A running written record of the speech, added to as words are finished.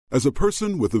As a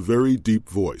person with a very deep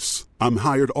voice, I'm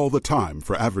hired all the time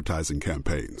for advertising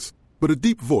campaigns. But a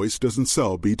deep voice doesn't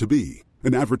sell B2B,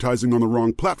 and advertising on the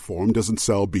wrong platform doesn't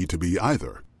sell B2B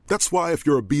either. That's why if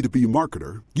you're a B2B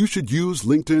marketer, you should use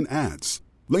LinkedIn ads.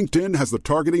 LinkedIn has the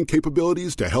targeting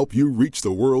capabilities to help you reach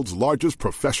the world's largest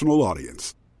professional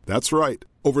audience. That's right,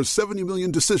 over 70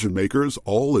 million decision makers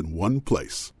all in one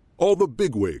place. All the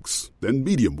big wigs, then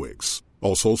medium wigs,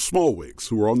 also small wigs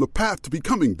who are on the path to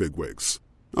becoming big wigs.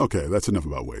 Okay, that's enough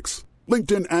about wigs.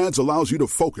 LinkedIn ads allows you to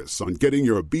focus on getting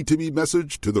your B2B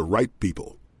message to the right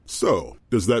people. So,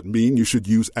 does that mean you should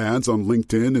use ads on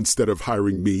LinkedIn instead of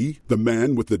hiring me, the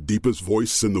man with the deepest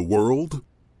voice in the world?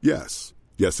 Yes.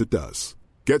 Yes, it does.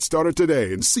 Get started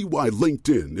today and see why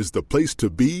LinkedIn is the place to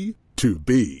be to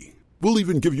be. We'll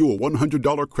even give you a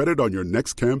 $100 credit on your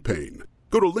next campaign.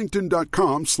 Go to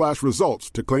linkedin.com/results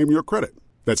to claim your credit.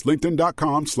 That's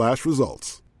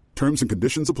linkedin.com/results. Terms and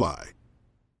conditions apply.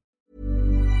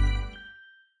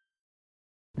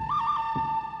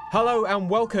 Hello and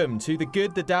welcome to The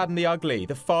Good, the Dad and the Ugly,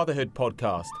 the Fatherhood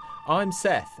podcast. I'm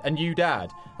Seth, a new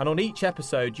dad, and on each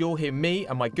episode you'll hear me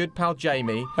and my good pal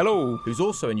Jamie, hello, who's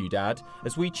also a new dad,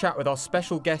 as we chat with our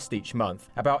special guest each month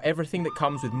about everything that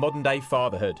comes with modern day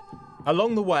fatherhood.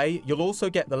 Along the way, you'll also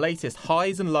get the latest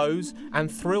highs and lows and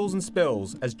thrills and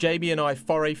spills as Jamie and I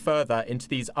foray further into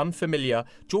these unfamiliar,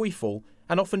 joyful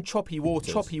and often choppy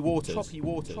waters.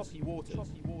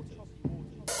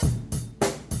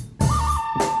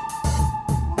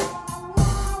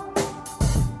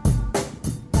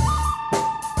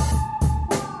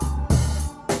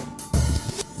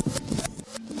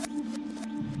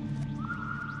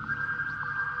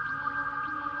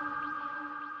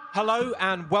 Hello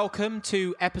and welcome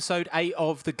to episode 8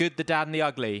 of The Good, the Dad and the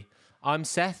Ugly. I'm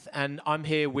Seth and I'm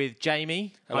here with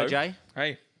Jamie. Hello. Hi, Jay.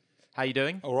 Hey. How you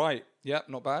doing? All right. Yeah,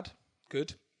 not bad.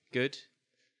 Good.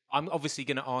 I'm obviously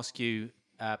going to ask you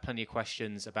plenty of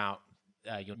questions about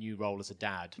your new role as a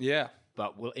dad. Yeah.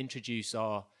 But we'll introduce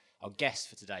our guest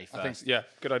for today first. I think, yeah,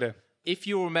 good idea. If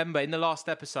you'll remember, in the last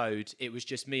episode, it was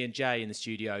just me and Jay in the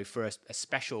studio for a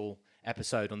special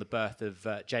episode on the birth of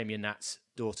Jamie and Nat's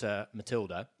daughter,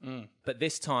 Matilda. But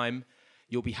this time,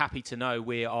 you'll be happy to know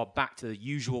we are back to the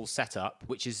usual setup,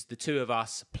 which is the two of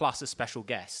us plus a special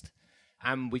guest.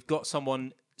 And we've got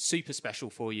someone super special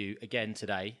for you again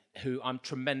today, who I'm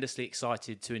tremendously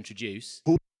excited to introduce.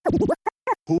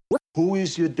 Who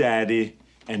is your daddy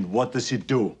and what does he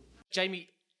do? Jamie,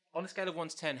 on a scale of 1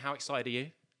 to 10, how excited are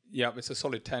you? Yeah, it's a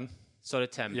solid 10.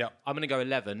 Solid 10. Yeah. I'm going to go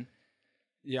 11.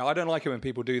 Yeah, I don't like it when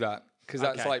people do that, because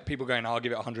that's Okay. like people going, I'll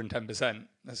give it 110%.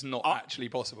 That's not actually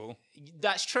possible.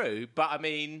 That's true, but I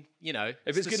mean, you know...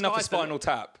 If it's the good enough for sky's the Spinal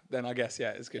Tap, then I guess,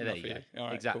 yeah, it's good There enough for you you. go. All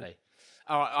right, exactly. cool.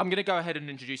 All right, I'm going to go ahead and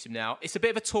introduce him now. It's a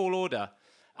bit of a tall order.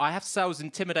 I have to say I was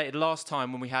intimidated last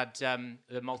time when we had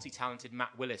the multi-talented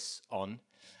Matt Willis on.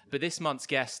 But this month's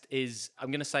guest is,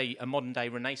 I'm going to say, a modern-day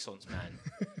Renaissance man.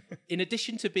 In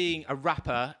addition to being a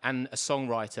rapper and a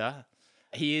songwriter,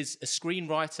 he is a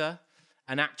screenwriter,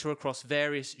 an actor across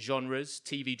various genres,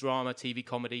 TV drama, TV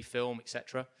comedy, film,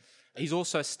 etc. He's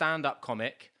also a stand-up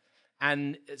comic,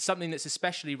 and something that's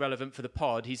especially relevant for the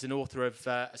pod, he's an author of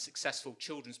a successful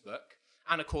children's book,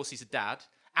 and of course he's a dad,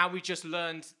 and we just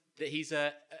learned that he's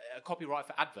a copyright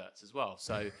for adverts as well,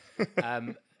 so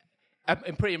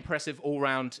a pretty impressive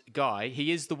all-round guy.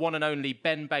 He is the one and only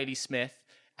Ben Bailey Smith,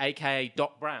 a.k.a.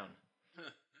 Doc Brown.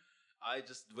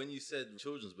 When you said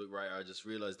children's book writer, I just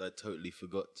realised I totally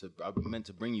forgot I meant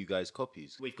to bring you guys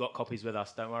copies. We've got copies with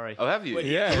us, don't worry. Oh, have you?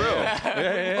 Yeah. For real?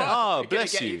 Yeah. Oh, We're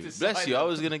bless gonna get you. you to Bless sign you. I them.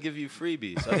 was going to give you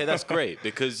freebies. Okay, that's great,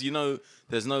 because, you know,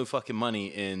 there's no fucking money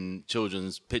in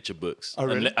children's picture books. Oh,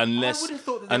 really? Unless, I would've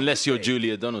thought that there unless would you're be.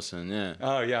 Julia Donaldson, yeah.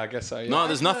 Oh, yeah, I guess so. Yeah. No,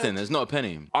 there's nothing. There's not a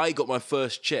penny. I got my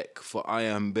first check for I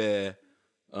Am Bear,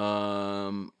 I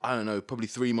don't know, probably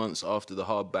 3 months after the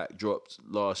hardback dropped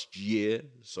last year.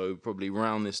 So probably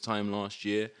around this time last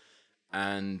year.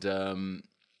 And to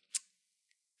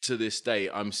this day,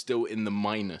 I'm still in the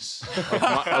minus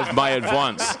of my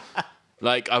advance.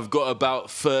 Like, I've got about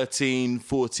 13,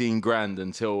 14 grand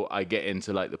until I get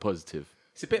into, like, the positive.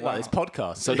 It's a bit like this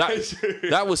podcast. So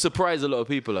that will surprise a lot of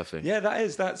people, I think. Yeah, that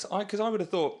is. Because I would have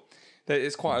thought that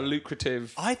it's quite a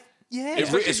lucrative...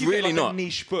 It's really not a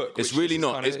niche book. It's which really this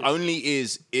not. kind It of is. only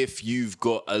is if you've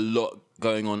got a lot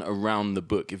going on around the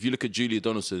book. If you look at Julia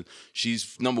Donaldson,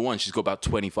 she's number one. She's got about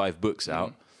 25 books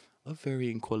out of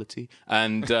varying quality,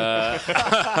 and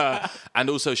and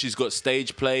also she's got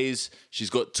stage plays. She's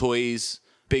got toys,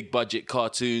 big budget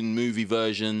cartoon movie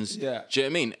versions. Yeah. Do you know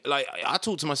what I mean? Like, I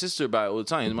talk to my sister about it all the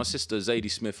time. My sister Zadie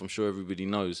Smith, I'm sure everybody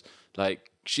knows.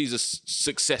 Like, she's a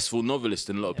successful novelist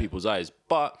in a lot of people's eyes,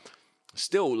 but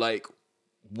still, like,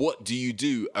 what do you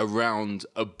do around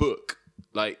a book?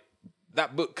 Like,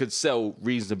 that book could sell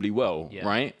reasonably well,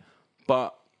 right?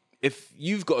 But if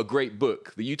you've got a great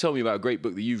book that you tell me about, a great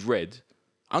book that you've read,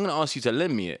 I'm going to ask you to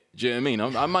lend me it. Do you know what I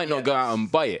mean? I might not go out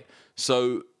and buy it.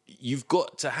 So you've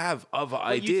got to have other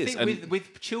ideas. You think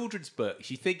with children's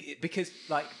books, you think because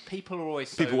like people are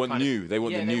always people want new. They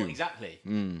want the new. Exactly.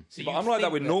 So but I'm like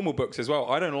that with normal books as well.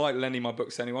 I don't like lending my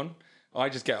books to anyone. I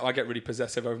get really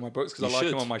possessive over my books because I like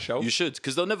them on my shelf. You should,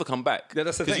 because they'll never come back. Yeah,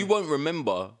 that's the thing. Because you won't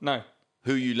remember. No.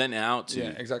 Who you lent it out to. Yeah,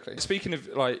 exactly. Speaking of,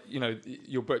 like, you know,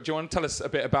 your book, do you want to tell us a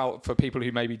bit about, for people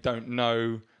who maybe don't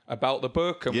know about the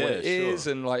book and what it is?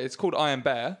 And, like, it's called I Am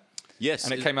Bear. Yes.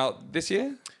 And it came out this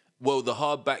year? Well, the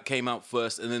hardback came out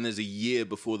first, and then there's a year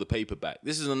before the paperback.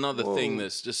 This is another thing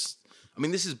that's just... I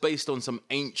mean, this is based on some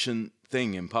ancient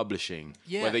thing in publishing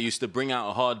where they used to bring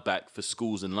out a hardback for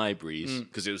schools and libraries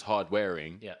because it was hard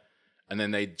wearing. Yeah. And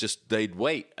then they'd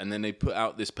wait, and then they put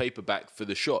out this paperback for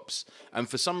the shops. And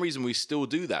for some reason, we still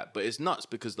do that, but it's nuts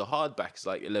because the hardback is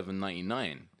like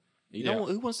 $11.99. You know,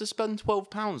 who wants to spend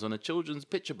 £12 on a children's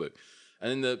picture book? And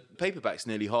then the paperback's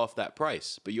nearly half that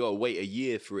price, but you got to wait a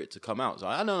year for it to come out. So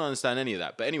I don't understand any of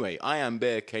that. But anyway, I Am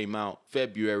Bear came out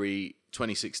February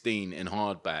 2016 in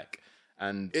hardback.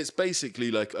 And it's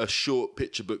basically like a short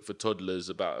picture book for toddlers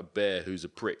about a bear who's a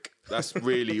prick. That's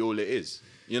really all it is.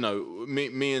 You know,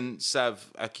 me and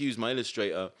Sav, Accuse, my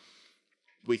illustrator,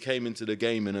 we came into the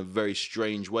game in a very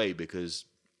strange way because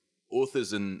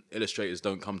authors and illustrators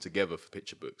don't come together for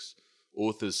picture books.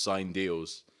 Authors sign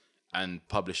deals and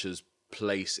publishers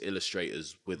place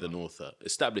illustrators with an author,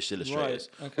 established illustrators,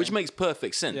 which makes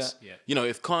perfect sense. Yeah. You know,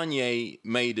 if Kanye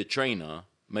made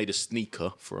a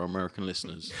sneaker for our American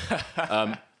listeners,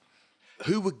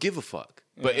 who would give a fuck?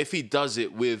 But if he does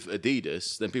it with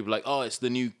Adidas, then people are like, oh, it's the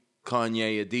new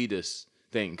Kanye Adidas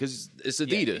thing, because it's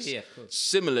Adidas. Yeah, of course.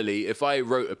 Similarly, if I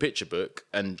wrote a picture book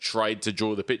and tried to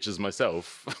draw the pictures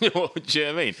myself, do you know what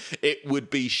I mean? It would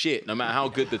be shit, no matter how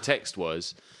good the text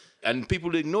was. And people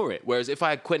would ignore it. Whereas if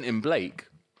I had Quentin Blake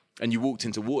and you walked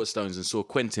into Waterstones and saw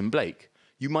Quentin Blake,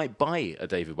 you might buy a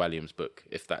David Walliams book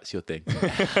if that's your thing.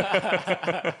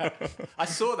 I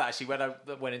saw that actually when I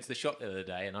went into the shop the other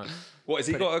day. And what, has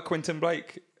he got a Quentin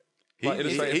Blake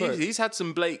illustrated book? He's had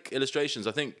some Blake illustrations.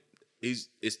 I think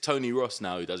it's Tony Ross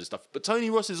now who does his stuff. But Tony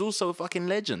Ross is also a fucking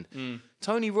legend.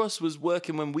 Tony Ross was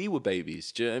working when we were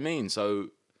babies. Do you know what I mean? So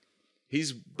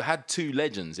he's had two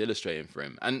legends illustrating for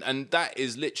him. And that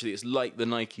is literally, it's like the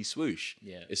Nike swoosh.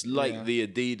 Yeah. It's like the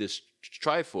Adidas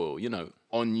trifoil, you know,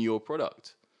 on your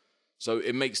product. So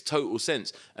it makes total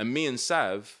sense. And me and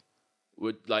Sav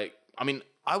would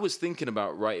I was thinking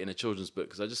about writing a children's book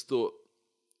because I just thought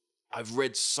I've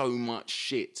read so much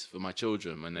shit for my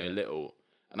children when they're little.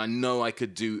 And I know I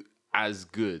could do as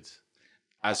good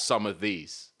as some of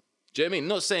these. Do you know what I mean?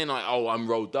 Not saying like, oh, I'm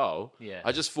Roald Dahl. Yeah.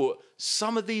 I just thought,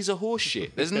 some of these are horse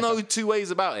shit. There's no two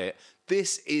ways about it.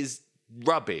 This is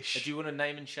rubbish. Do you want to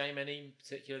name and shame any in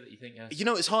particular that you think has... You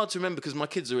know, it's hard to remember because my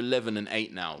kids are 11 and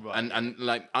 8 now. Right. And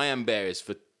like, I Am Bear is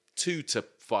for 2 to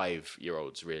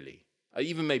 5-year-olds, really.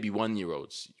 Even maybe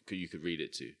 1-year-olds you could read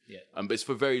it to. Yeah. But it's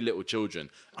for very little children.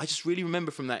 I just really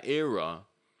remember from that era,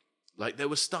 like, there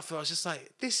was stuff that I was just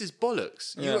like, this is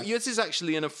bollocks. Yeah. This is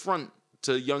actually an affront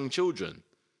to young children.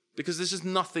 Because there's just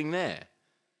nothing there.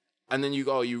 And then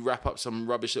you wrap up some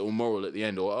rubbish little moral at the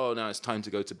end, or, oh, now it's time to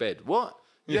go to bed. What?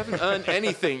 You haven't earned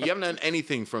anything. You haven't earned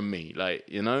anything from me, like,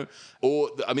 you know? Or,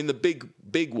 the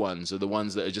big ones are the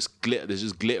ones that are just glitter. There's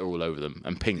just glitter all over them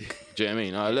and pink. Do you know what I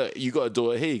mean? Oh, look, you got a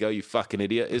daughter. Here you go, you fucking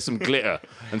idiot. Here's some glitter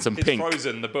and some pink. It's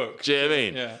Frozen, the book. Do you know what I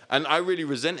mean? Yeah. And I really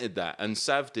resented that, and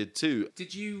Sav did too.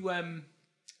 Did you...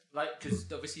 because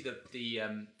obviously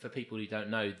the for people who don't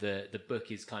know, the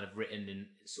book is kind of written in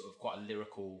sort of quite a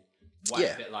lyrical way,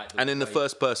 a bit like. And in the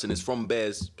first person, it's from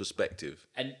Bear's perspective.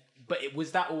 But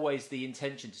was that always the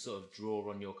intention to sort of draw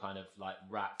on your kind of like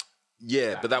rap?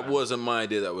 Yeah, but that wasn't my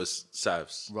idea. That was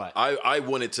Sav's. Right. I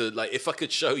wanted to, like, if I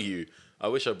could show you. I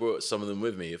wish I brought some of them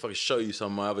with me. If I could show you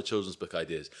some of my other children's book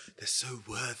ideas, they're so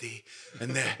worthy.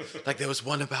 And they're like, there was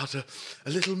one about a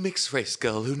little mixed race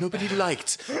girl who nobody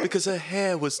liked because her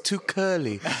hair was too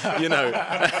curly. You know,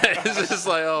 it's just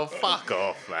like, oh, fuck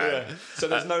off, man. Yeah. So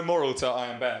there's no moral to I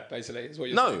Am Bear, basically, is what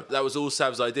you're saying? No, that was all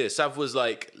Sav's idea. Sav was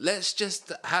like, let's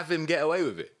just have him get away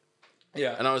with it.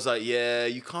 Yeah. And I was like, yeah,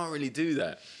 you can't really do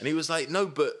that. And he was like, no,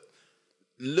 but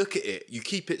look at it. You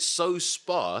keep it so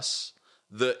sparse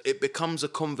that it becomes a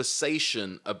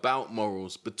conversation about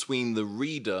morals between the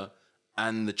reader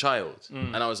and the child.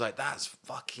 And I was like, that's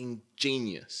fucking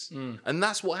genius. And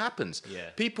that's what happens. Yeah.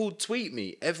 People tweet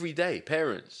me every day,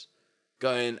 parents,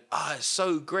 going, it's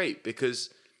so great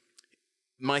because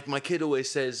my kid always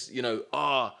says, you know,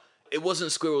 it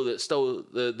wasn't Squirrel that stole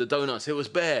the donuts, it was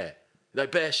Bear.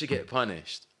 Like, Bear should get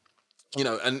punished. You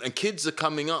know, and kids are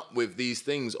coming up with these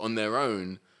things on their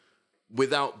own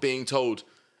without being told,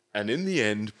 and in the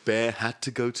end, Bear had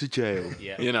to go to jail.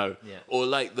 Yeah. You know? Yeah. Or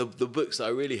like the books that I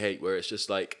really hate where it's just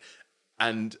like,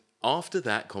 and after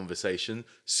that conversation,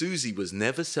 Susie was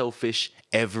never selfish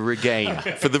ever again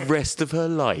for the rest of her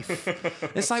life.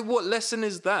 It's like, what lesson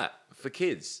is that for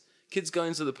kids? Kids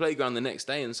going to the playground the next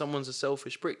day and someone's a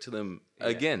selfish prick to them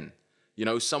again. You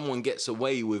know, someone gets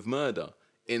away with murder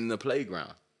in the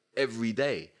playground every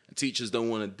day. And teachers don't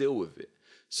want to deal with it.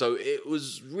 So it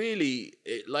was really,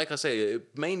 like I say,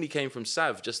 it mainly came from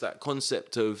Sav, just that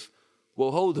concept of,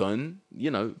 well, hold on,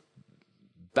 you know,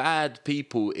 bad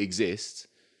people exist.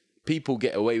 People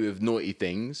get away with naughty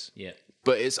things. Yeah.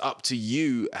 But it's up to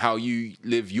you how you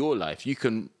live your life. You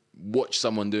can watch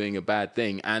someone doing a bad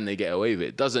thing and they get away with it.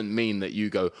 It doesn't mean that you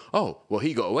go, oh, well,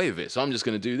 he got away with it, so I'm just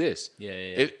going to do this.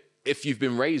 Yeah. If you've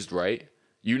been raised right,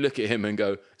 you look at him and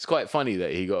go, it's quite funny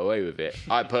that he got away with it.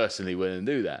 I personally wouldn't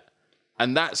do that.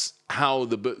 And that's how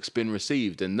the book's been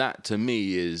received. And that, to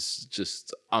me, is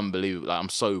just unbelievable. Like, I'm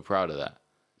so proud of that.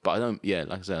 But like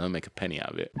I said, I don't make a penny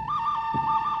out of it.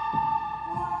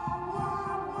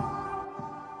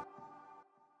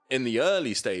 In the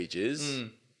early stages,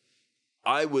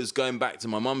 I was going back to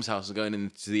my mum's house and going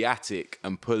into the attic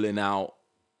and pulling out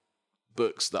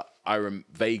books that I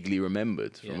vaguely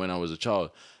remembered from when I was a child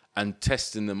and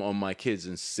testing them on my kids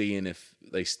and seeing if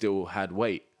they still had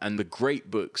weight. And the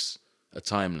great books are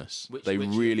timeless. They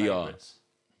really are.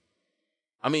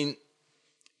 I mean,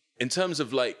 in terms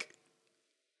of like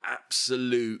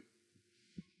absolute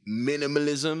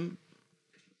minimalism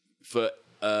for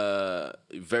a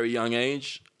very young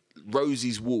age,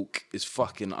 Rosie's Walk is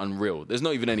fucking unreal. There's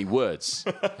not even any words.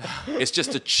 It's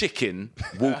just a chicken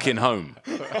walking home.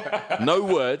 No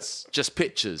words, just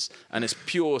pictures, and it's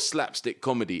pure slapstick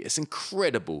comedy. It's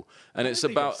incredible, and it's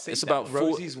about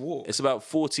Rosie's Walk. It's about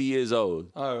 40 years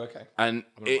old. Oh, okay. And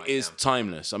it is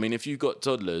timeless. I mean, if you've got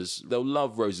toddlers, they'll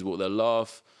love Rosie's Walk. They'll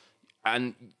laugh,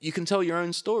 and you can tell your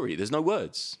own story. There's no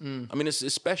words. I mean, it's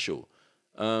special.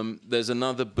 There's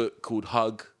another book called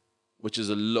Hug, which is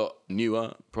a lot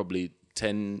newer, probably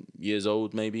 10 years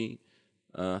old, maybe.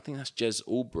 I think that's Jez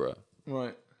Alborough.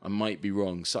 Right. I might be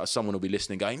wrong. So, someone will be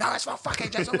listening going, no, it's not fucking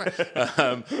Jez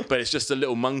Alborough. But it's just a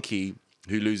little monkey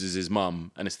who loses his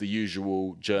mum, and it's the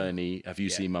usual journey. Have you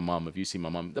seen my mum? Have you seen my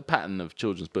mum? The pattern of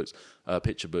children's books,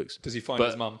 picture books. Does he find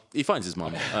his mum? He finds his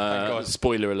mum.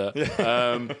 Spoiler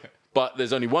alert. But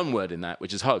there's only one word in that,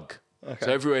 which is hug. Okay.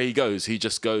 So everywhere he goes, he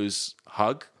just goes,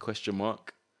 hug, ? Okay.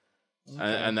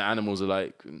 And the animals are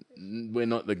like, we're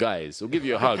not the guys. We'll give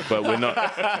you a hug, but we're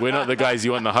not the guys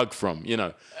you want the hug from, you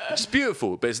know. It's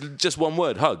beautiful, but it's just one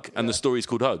word, hug, and the story's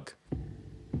called Hug.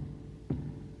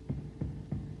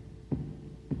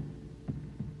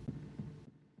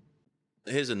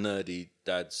 Here's a nerdy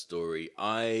dad story.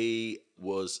 I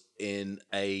was in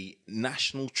a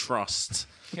National Trust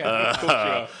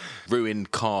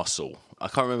ruined castle. I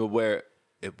can't remember where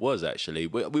it was, actually.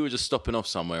 We were just stopping off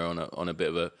somewhere on a bit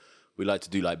of a... We like to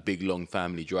do like big, long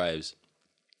family drives.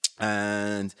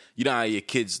 And you know how your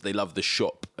kids, they love the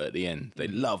shop at the end. They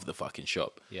love the fucking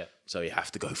shop. Yeah. So you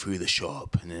have to go through the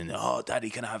shop and then, oh,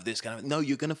 daddy, can I have this? No,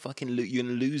 you're going to you're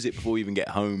going to lose it before you even get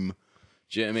home.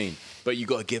 Do you know what I mean? But you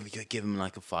got to give them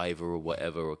like a $5 or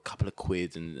whatever, or a couple of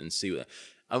quid and see what...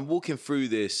 I'm walking through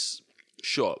this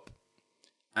shop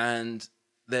and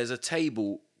there's a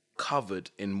table covered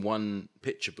in one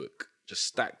picture book. Just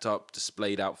stacked up,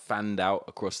 displayed out, fanned out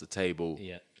across the table.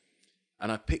 Yeah. And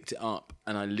I picked it up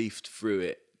and I leafed through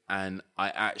it and I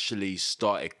actually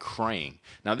started crying.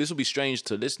 Now, this will be strange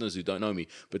to listeners who don't know me,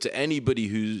 but to anybody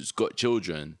who's got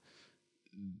children,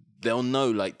 they'll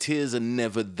know, like, tears are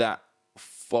never that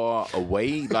far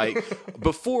away. Like,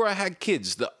 before I had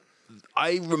kids,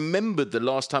 I remembered the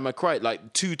last time I cried,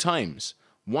 like, 2 times.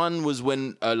 One was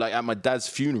when, like, at my dad's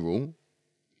funeral.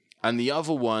 And the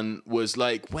other one was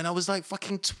like when I was like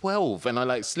fucking 12 and I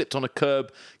like slipped on a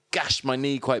curb, gashed my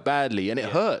knee quite badly and it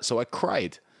hurt. So I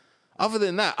cried. Other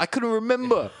than that, I couldn't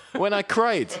remember when I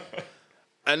cried.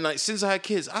 And like since I had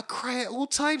kids, I cry at all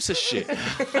types of shit.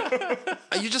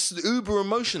 And you're just uber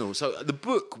emotional. So the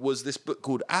book was this book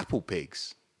called Apple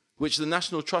Pigs, which the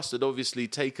National Trust had obviously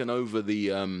taken over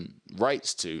the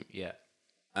rights to. Yeah.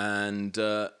 And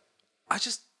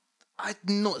I'd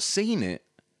not seen it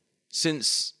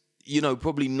since...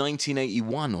 probably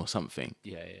 1981 or something.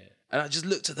 Yeah. And I just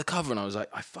looked at the cover and I was like,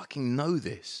 I fucking know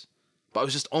this. But I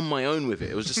was just on my own with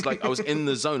it. It was just like I was in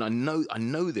the zone. I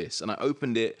know this. And I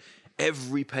opened it.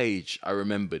 every page I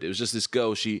remembered. It was just this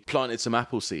girl, she planted some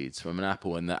apple seeds from an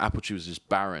apple, and the apple tree was just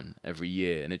barren every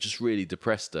year, and it just really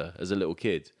depressed her as a little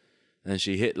kid. And then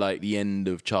she hit like the end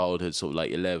of childhood, sort of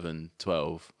like 11,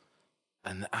 12,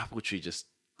 and the apple tree just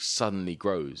suddenly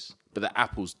grows, but the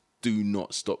apples do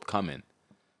not stop coming.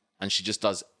 And she just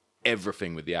does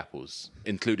everything with the apples,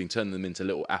 including turning them into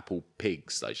little apple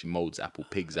pigs. Like she molds apple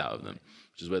pigs out of them,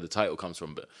 which is where the title comes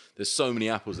from. But there's so many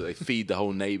apples that they feed the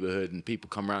whole neighborhood, and people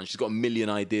come around. She's got a million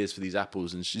ideas for these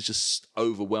apples, and she's just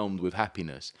overwhelmed with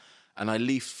happiness. And I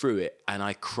leafed through it, and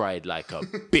I cried like a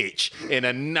bitch in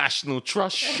a National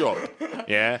Trust shop.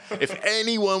 Yeah, if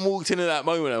anyone walked into that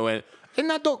moment, I went, "Isn't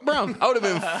that Doc Brown?" I would have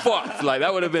been fucked. Like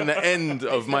that would have been the end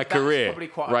of my career,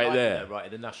 right there. Right,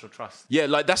 in the National Trust. Yeah,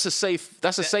 like that's a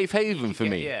safe haven for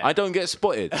me. Yeah. I don't get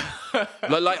spotted.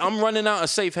 like I'm running out of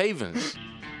safe havens.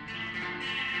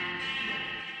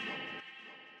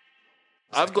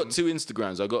 I've got 2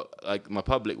 Instagrams. I got like my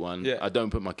public one. Yeah. I don't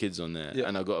put my kids on there, Yeah.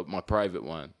 and I got my private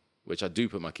one, which I do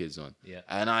put my kids on. Yeah.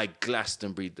 And I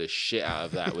Glastonbury'd the shit out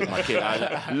of that with my kid.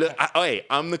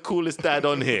 I'm the coolest dad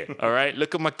on here. All right,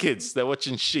 look at my kids. They're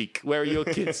watching Chic. Where are your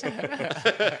kids?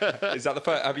 Is that the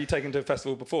first? Have you taken to a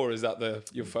festival before? Or is that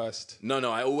your first?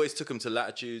 No. I always took them to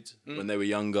Latitude when they were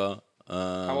younger.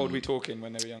 How old were we talking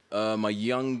when they were young? My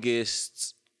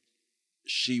youngest,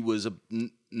 she was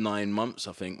 9 months,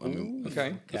 I think.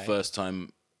 The first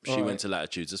time she went to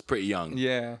Latitudes. It's pretty young.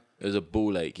 Yeah. It was a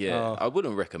ball ache. Yeah, Oh. I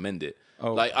wouldn't recommend it.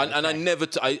 Oh, and I never,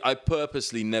 I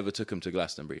purposely never took them to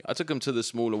Glastonbury. I took them to the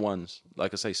smaller ones.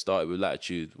 Like I say, started with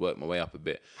Latitude, worked my way up a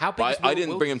bit. How big But is I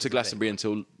didn't bring them to Wilton's Glastonbury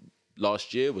until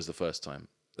last year was the first time.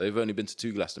 They've only been to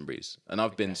 2 Glastonburys, and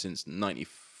I've been since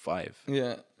 '95.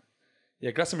 Yeah. Yeah,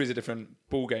 Glastonbury's a different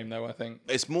ball game, though, I think.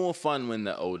 It's more fun when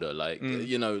they're older. Like,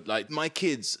 you know, like my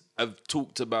kids have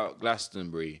talked about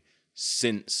Glastonbury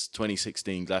since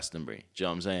 2016 Glastonbury. Do you know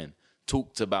what I'm saying?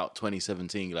 Talked about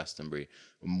 2017 Glastonbury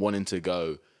and wanting to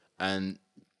go. And,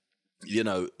 you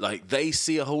know, like they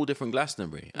see a whole different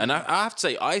Glastonbury. And I have to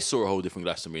say, I saw a whole different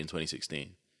Glastonbury in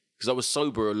 2016 because I was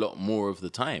sober a lot more of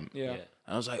the time. Yeah. And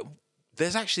I was like,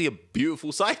 there's actually a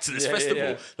beautiful side to this Yeah,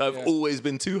 festival that I've always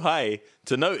been too high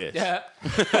to notice. Yeah.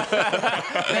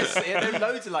 There's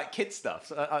loads of like kid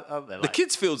stuff, aren't there? The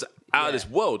kids' field's out of this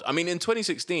world. I mean, in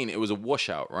 2016, it was a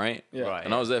washout, right? Yeah. Right,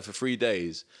 And I was there for 3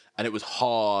 days, and it was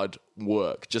hard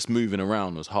work. Just moving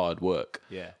around was hard work.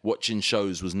 Yeah. Watching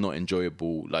shows was not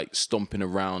enjoyable. Like stomping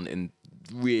around in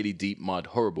really deep mud,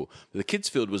 horrible. But the kids'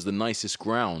 field was the nicest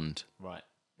ground Right.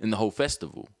 in the whole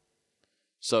festival.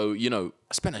 So, you know,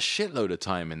 I spent a shitload of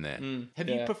time in there. Have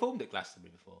you performed at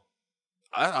Glastonbury before?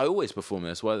 I always perform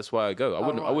there. That's why I go.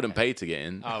 I wouldn't pay to get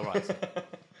in. Oh, right.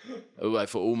 Like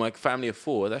for all my family of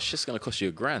 4, that's just going to cost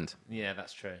you $1,000. Yeah,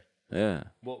 that's true. Yeah.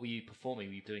 What were you performing?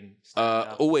 Were you doing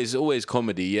stand-up? Always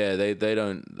comedy. Yeah, they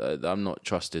don't. I'm not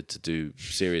trusted to do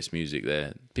serious music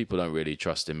there. People don't really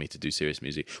trust in me to do serious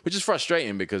music, which is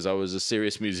frustrating because I was a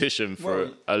serious musician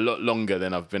for a lot longer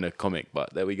than I've been a comic.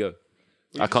 But there we go.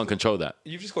 I can't control that.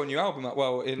 You've just got a new album out,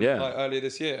 like earlier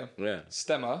this year. Yeah.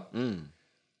 Stemmer.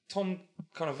 Tom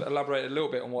kind of elaborated a little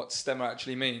bit on what stemmer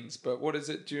actually means, but what is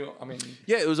it?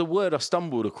 Yeah, it was a word I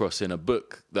stumbled across in a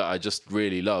book that I just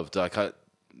really loved. Like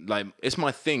it's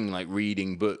my thing, like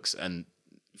reading books and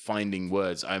finding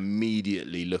words. I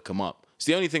immediately look them up. It's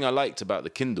the only thing I liked about the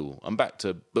Kindle. I'm back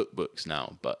to books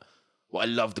now, but what I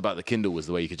loved about the Kindle was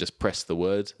the way you could just press the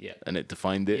word and it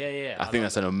defined it. Yeah. I think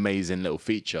that's an amazing little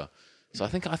feature. So I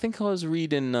think I was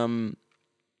reading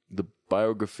the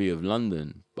biography of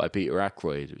London by Peter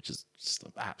Ackroyd, which is just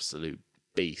an absolute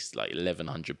beast, like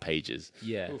 1,100 pages.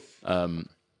 Yeah.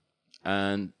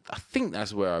 And I think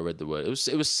that's where I read the word.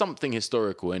 It was something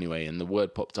historical anyway, and the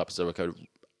word popped up as a kind of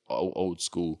old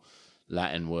school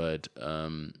Latin word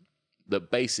that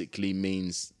basically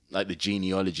means like the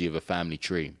genealogy of a family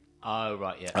tree. Oh,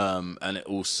 right, yeah. And it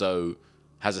also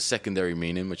has a secondary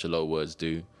meaning, which a lot of words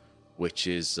do, which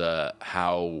is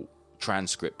how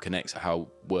transcript connects, how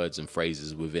words and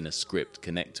phrases within a script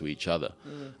connect to each other.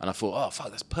 And I thought, oh, fuck,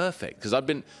 that's perfect. Because I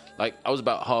was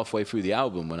about halfway through the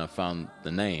album when I found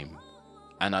the name.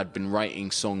 And I'd been writing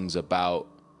songs about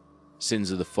sins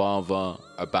of the father,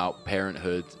 about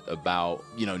parenthood, about,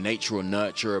 you know, nature or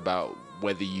nurture, about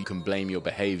whether you can blame your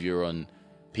behavior on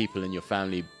people in your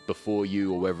family before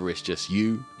you or whether it's just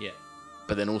you. Yeah.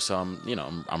 But then also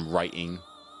I'm writing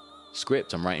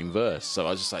script, I'm writing verse. So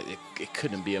I was just like, it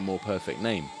couldn't be a more perfect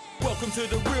name. Welcome to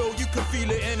the real, you can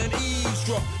feel it in an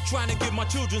eavesdrop. Trying to give my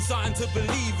children something to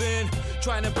believe in.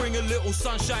 Trying to bring a little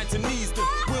sunshine to Neasden,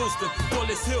 Willesden,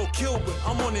 Dollis Hill, Kilburn.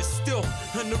 I'm on it still.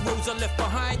 And the roads I left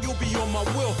behind, you'll be on my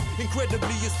will.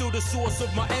 Incredibly, you're still the source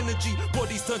of my energy.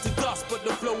 Bodies turn to dust, but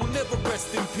the flow will never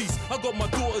rest in peace. I got my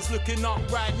daughters looking up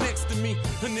right next to me.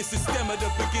 And this is them at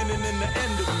the beginning and the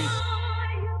end of me.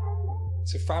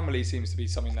 So family seems to be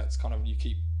something that's kind of, you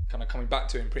keep kind of coming back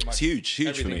to in pretty much huge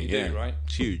for me, you do, right?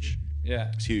 It's huge.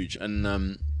 Yeah. It's huge.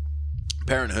 And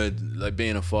parenthood, like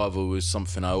being a father, was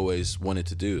something I always wanted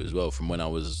to do as well from when I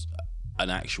was an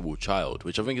actual child,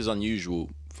 which I think is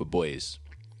unusual for boys.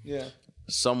 Yeah.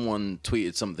 Someone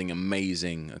tweeted something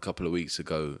amazing a couple of weeks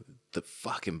ago that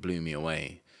fucking blew me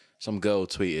away. Some girl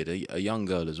tweeted, a young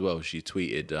girl as well, she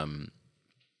tweeted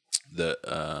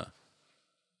that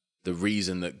the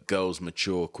reason that girls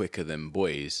mature quicker than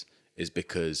boys is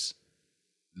because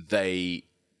they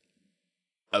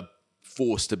are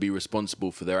forced to be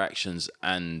responsible for their actions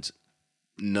and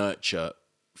nurture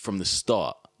from the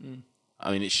start.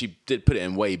 I mean, she did put it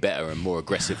in way better and more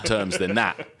aggressive terms than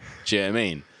that. Do you know what I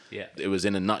mean? Yeah. It was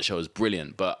in a nutshell, it was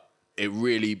brilliant, but it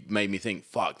really made me think,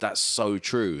 fuck, that's so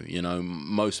true. You know,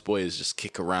 most boys just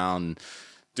kick around,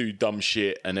 do dumb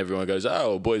shit, and everyone goes,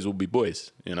 oh, boys will be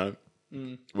boys, you know?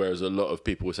 Whereas a lot of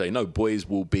people will say, no, boys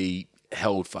will be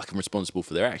held fucking responsible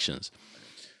for their actions.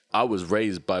 I was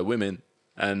raised by women,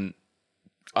 and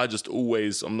I just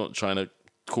always, I'm not trying to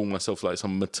call myself like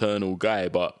some maternal guy,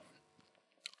 but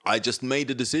I just made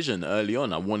a decision early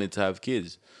on. I wanted to have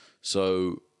kids.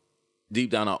 So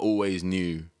deep down, I always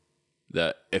knew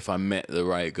that if I met the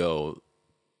right girl,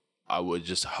 I would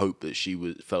just hope that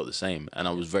she felt the same. And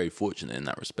I was very fortunate in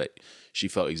that respect. She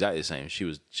felt exactly the same. She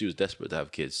was desperate to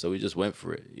have kids. So we just went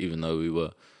for it, even though we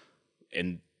were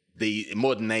in the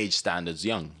modern age standards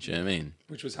young. Do you know what I mean?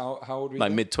 Which was how old were you?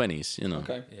 Like mid-20s, you know.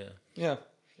 Okay. Yeah.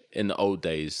 In the old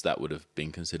days, that would have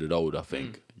been considered old, I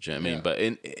think. Do you know what I mean? But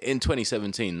in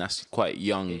 2017, that's quite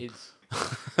young. It is.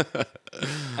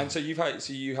 And so you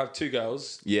have two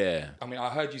girls. Yeah. I mean, I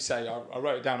heard you say, I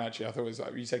wrote it down actually, I thought it was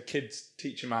like, you said kids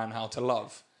teach a man how to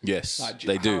love. Yes, Like,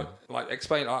 they do. Like,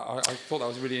 explain, I thought that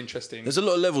was really interesting. There's a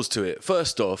lot of levels to it.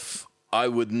 First off, I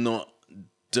would not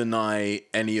deny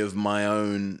any of my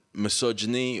own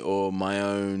misogyny or my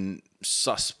own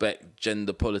suspect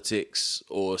gender politics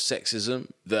or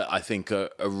sexism that I think are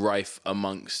rife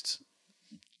amongst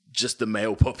just the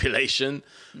male population.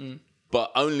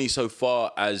 But only so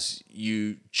far as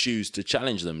you choose to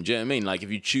challenge them. Do you know what I mean? Like,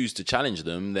 if you choose to challenge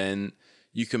them, then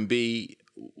you can be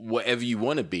whatever you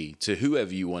want to be to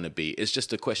whoever you want to be. It's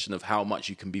just a question of how much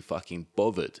you can be fucking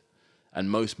bothered.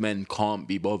 And most men can't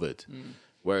be bothered.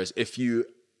 Whereas if you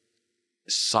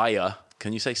sire,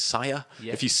 can you say sire?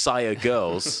 Yeah. If you sire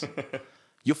girls,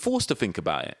 you're forced to think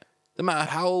about it. No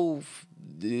matter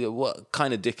what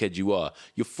kind of dickhead you are,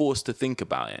 you're forced to think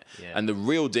about it. Yeah. And the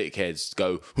real dickheads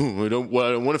go, I don't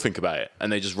want to think about it.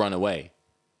 And they just run away,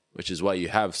 which is why you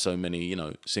have so many,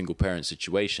 single parent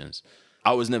situations.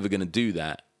 I was never going to do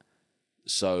that.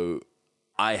 So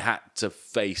I had to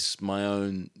face my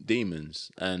own demons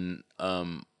and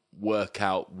work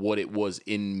out what it was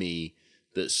in me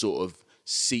that sort of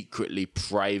secretly,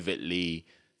 privately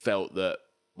felt that,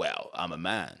 well, I'm a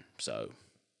man, so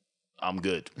I'm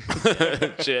good. Do you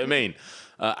know what I mean?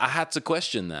 I had to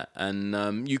question that.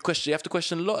 And you have to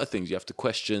question a lot of things. You have to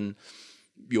question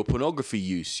your pornography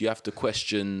use. You have to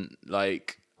question, I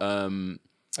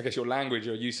guess your language,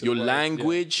 your use of your words,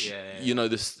 language, Yeah.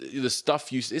 the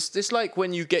stuff you... It's like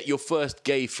when you get your first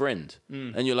gay friend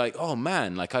and you're like, oh,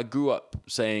 man, like I grew up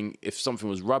saying if something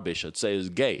was rubbish, I'd say it was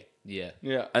gay. Yeah.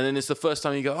 Yeah. And then it's the first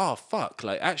time you go, oh, fuck,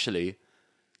 like actually,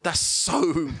 that's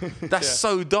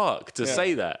so dark to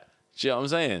say that. Do you know what I'm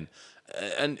saying?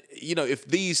 And, if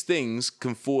these things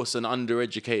can force an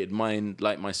undereducated mind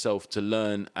like myself to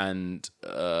learn and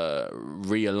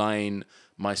realign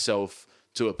myself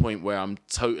to a point where I'm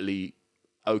totally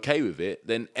okay with it,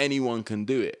 then anyone can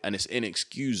do it. And it's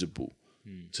inexcusable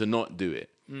to not do it.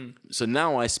 So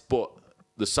now I spot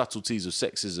the subtleties of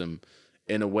sexism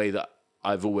in a way that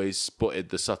I've always spotted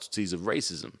the subtleties of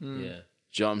racism. Yeah.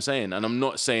 Do you know what I'm saying? And I'm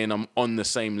not saying I'm on the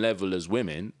same level as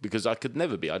women, because I could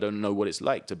never be. I don't know what it's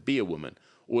like to be a woman.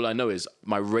 All I know is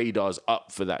my radar's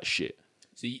up for that shit.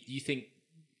 So you think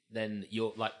then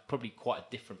you're like probably quite a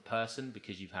different person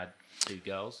because you've had two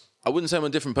girls? I wouldn't say I'm a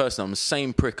different person. I'm the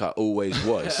same prick I always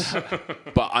was.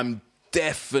 But I'm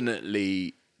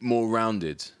definitely more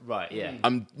rounded. Right, yeah.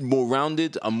 I'm more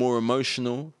rounded. I'm more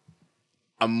emotional.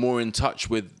 I'm more in touch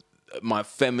with my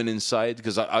feminine side,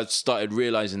 because I started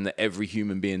realizing that every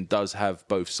human being does have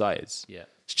both sides. Yeah.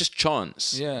 It's just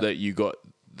chance that you got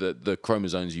the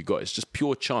chromosomes you got. It's just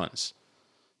pure chance.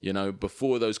 You know,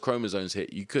 before those chromosomes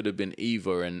hit, you could have been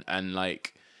either, and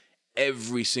like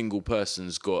every single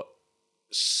person's got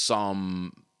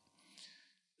some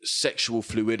sexual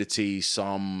fluidity,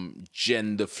 some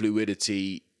gender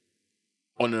fluidity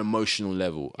on an emotional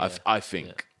level. Yeah. I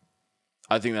think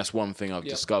that's one thing I've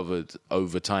discovered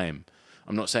over time.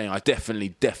 I'm not saying I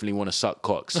definitely want to suck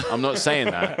cocks. I'm not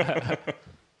saying that.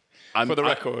 For the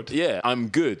record. I'm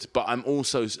good. But I'm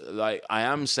also like, I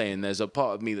am saying there's a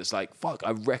part of me that's like, fuck,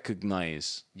 I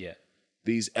recognize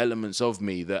these elements of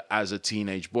me that as a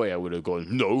teenage boy, I would have gone,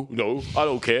 no, I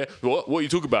don't care. What are you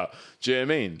talking about? Do you know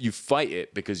what I mean? You fight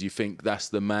it because you think that's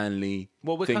the manly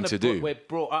thing to do. We're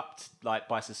brought up like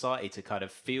by society to kind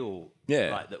of feel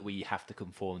like that we have to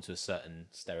conform to a certain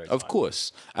stereotype. Of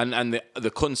course. And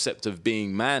the concept of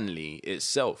being manly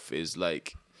itself is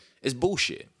like, it's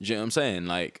bullshit. Do you know what I'm saying?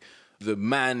 Like, the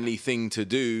manly thing to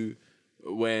do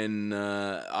when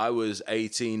I was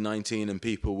 18, 19 and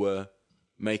people were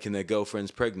making their girlfriends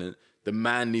pregnant, the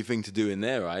manly thing to do in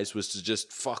their eyes was to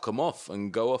just fuck them off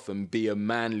and go off and be a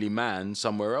manly man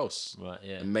somewhere else. Right,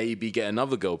 yeah. And maybe get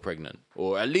another girl pregnant.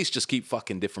 Or at least just keep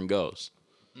fucking different girls.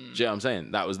 Do you know what I'm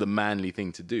saying? That was the manly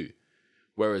thing to do.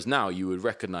 Whereas now you would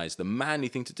recognize the manly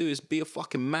thing to do is be a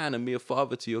fucking man and be a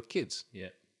father to your kids. Yeah.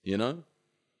 You know?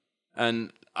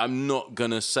 And I'm not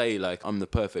going to say like I'm the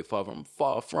perfect father. I'm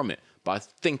far from it. But I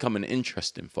think I'm an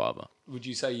interesting father. Would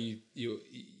you say you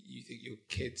think your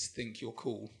kids think you're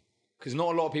cool? Because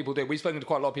not a lot of people do. We've spoken to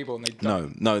quite a lot of people and they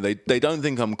don't. No, they don't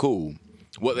think I'm cool.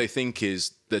 What they think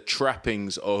is the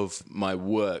trappings of my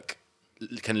work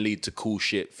can lead to cool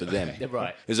shit for them.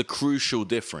 Right. There's a crucial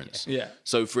difference. Yeah.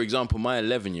 So, for example, my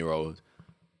 11-year-old,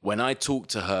 when I talk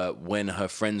to her when her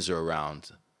friends are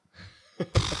around...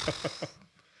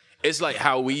 It's like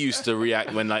how we used to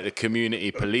react when like the community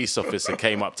police officer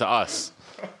came up to us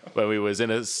when we was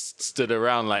stood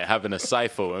around like having a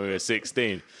cipher when we were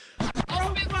 16.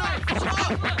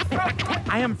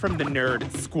 I am from the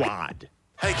nerd squad.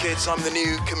 Hey kids, I'm the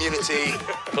new community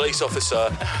police officer.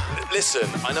 Listen,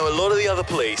 I know a lot of the other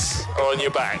police are on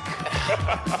your back.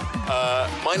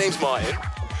 My name's Martin.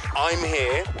 I'm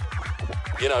here.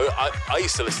 You know, I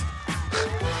used to listen.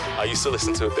 I used to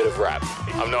listen to a bit of rap.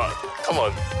 Come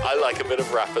on, I like a bit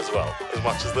of rap as well, as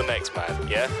much as the next man,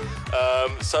 yeah?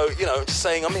 So, you know, just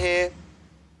saying I'm here.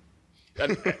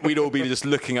 And we'd all be just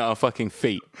looking at our fucking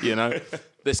feet, you know?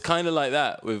 It's kind of like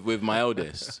that with my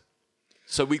eldest.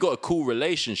 So we got a cool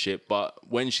relationship, but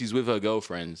when she's with her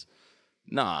girlfriends,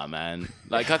 nah, man.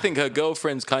 Like, I think her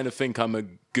girlfriends kind of think I'm a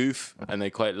goof, and they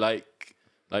quite like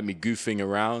me goofing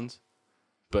around.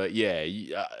 But yeah,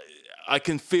 I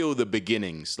can feel the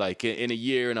beginnings. Like, in a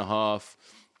year and a half...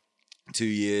 2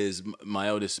 years, my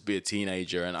eldest will be a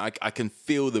teenager, and I can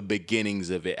feel the beginnings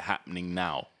of it happening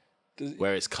now,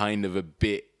 where it's kind of a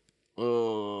bit...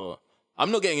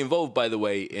 I'm not getting involved, by the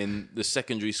way, in the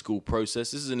secondary school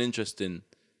process. This is an interesting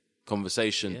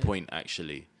conversation point,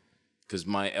 actually, because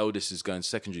my eldest is going to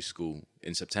secondary school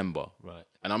in September. Right.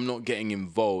 And I'm not getting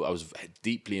involved. I was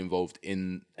deeply involved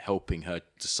in helping her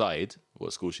decide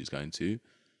what school she's going to.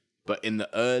 But in the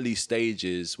early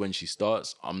stages, when she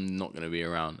starts, I'm not going to be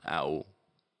around at all.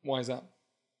 Why is that?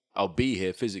 I'll be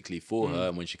here physically for her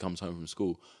and when she comes home from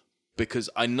school. Because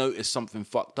I noticed something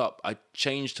fucked up. I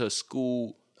changed her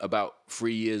school about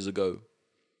 3 years ago.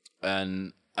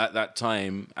 And at that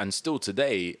time, and still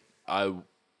today, I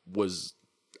was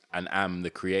and am the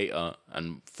creator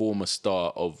and former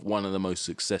star of one of the most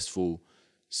successful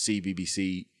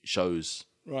CBBC shows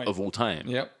of all time.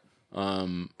 Yep.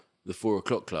 The 4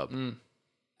 o'clock club.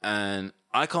 And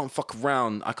I can't fuck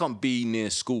around. I can't be near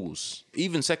schools,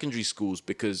 even secondary schools,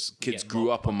 because kids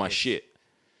grew up on my shit.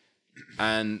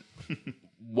 And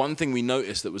one thing we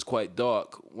noticed that was quite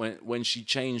dark, when she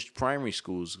changed primary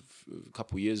schools a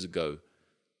couple of years ago,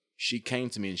 she came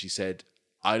to me and she said,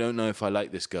 I don't know if I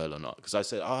like this girl or not. Because I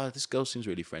said, this girl seems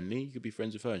really friendly. You could be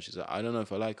friends with her. And she said, I don't know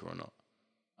if I like her or not.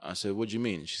 I said, what do you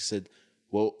mean? And she said,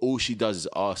 well, all she does is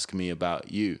ask me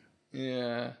about you.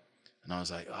 Yeah. And I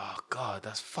was like, oh, God,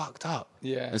 that's fucked up.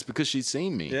 Yeah. And it's because she'd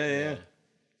seen me. Yeah.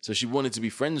 So she wanted to be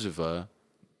friends with her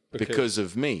because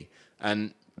of me.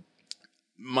 And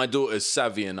my daughter's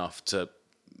savvy enough to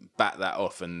bat that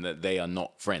off and that they are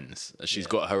not friends. She's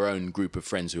got her own group of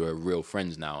friends who are real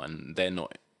friends now, and they're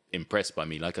not impressed by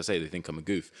me. Like I say, they think I'm a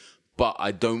goof. But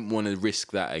I don't want to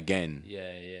risk that again.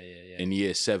 Yeah. In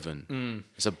year 7.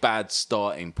 It's a bad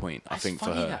starting point, I think,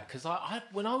 for her. Because I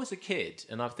when I was a kid,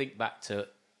 and I think back to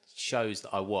shows that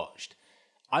I watched,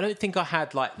 I don't think I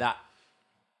had like that.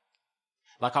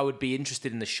 Like, I would be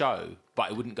interested in the show,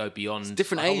 but it wouldn't go beyond... It's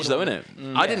different age, though, isn't it?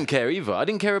 I didn't care either. I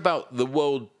didn't care about the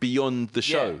world beyond the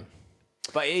show.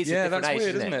 But it is a different age,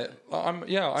 weird, isn't it?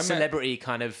 I'm celebrity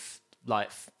kind of,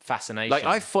 like, fascination. Like,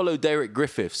 I follow Derek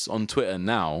Griffiths on Twitter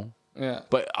now,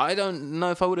 but I don't know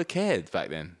if I would have cared back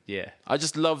then. Yeah. I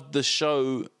just loved the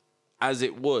show as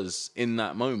it was in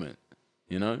that moment,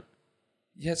 you know?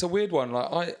 Yeah, it's a weird one.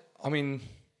 Like, I mean...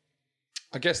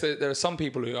 I guess there are some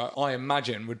people who I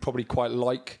imagine would probably quite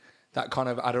like that kind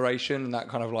of adoration and that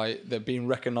kind of like they're being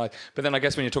recognised. But then I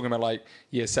guess when you're talking about like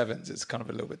year sevens, it's kind of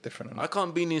a little bit different. I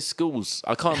can't be near schools.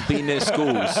 I can't be near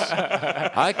schools.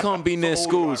 I can't be near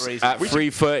schools at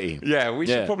 3:30. Yeah, we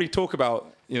should probably talk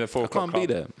about 4 o'clock. I can't be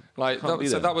there. Like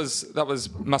that was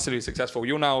massively successful.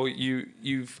 You're now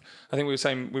you've I think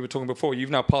we were talking before. You've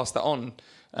now passed that on.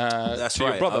 That's to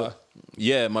right. Your brother.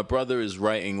 My brother is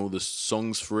writing all the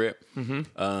songs for it.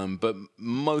 But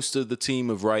most of the team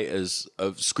of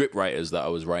script writers that I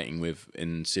was writing with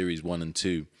in series 1 and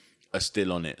 2 are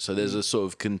still on it. So there's a sort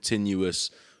of continuous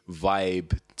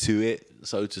vibe to it,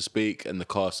 so to speak, and the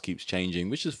cast keeps changing,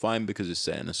 which is fine because it's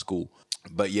set in a school.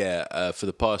 But for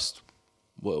the past,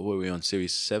 what were we on,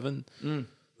 series 7?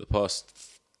 The past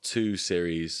 2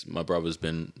 series, my brother's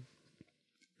been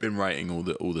writing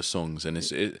all the songs, and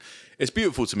it's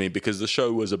beautiful to me because the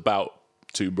show was about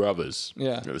 2 brothers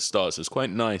at the start. So it's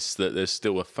quite nice that there's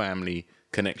still a family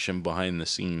connection behind the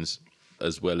scenes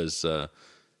as well as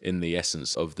in the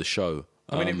essence of the show.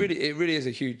 I mean, it really is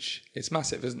it's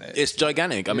massive, isn't it? It's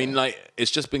gigantic. I mean, like,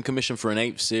 it's just been commissioned for an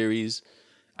 8th series,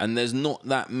 and there's not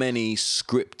that many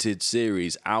scripted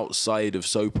series outside of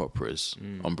soap operas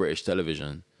on British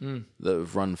television that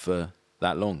have run for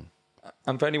that long.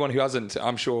 And for anyone who hasn't,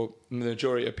 I'm sure the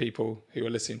majority of people who are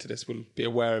listening to this will be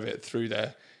aware of it through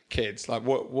their kids. Like,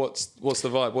 what's the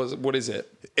vibe? What is it?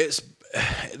 It's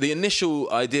the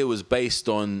initial idea was based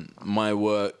on my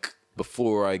work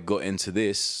before I got into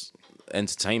this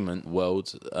entertainment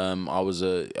world. I was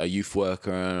a youth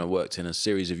worker and I worked in a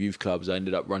series of youth clubs. I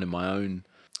ended up running my own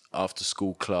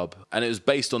after-school club, and it was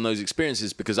based on those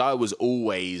experiences because I was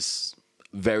always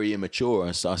very immature,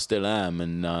 and I still am,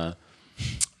 and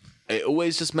it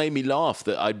always just made me laugh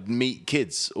that I'd meet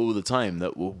kids all the time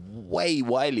that were way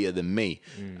wilier than me.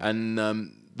 And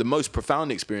the most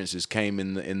profound experiences came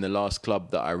in the last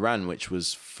club that I ran, which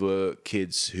was for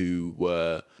kids who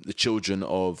were the children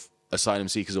of asylum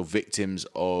seekers or victims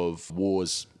of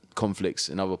wars, conflicts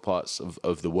in other parts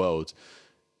of the world.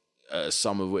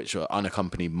 Some of which are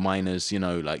unaccompanied minors,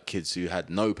 like kids who had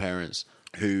no parents,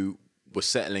 who were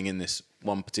settling in this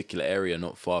one particular area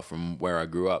not far from where I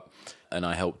grew up. And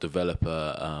I helped develop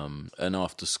an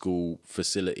after-school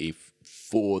facility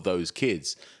for those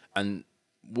kids. And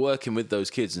working with those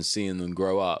kids and seeing them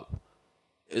grow up,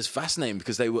 it was fascinating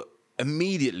because they were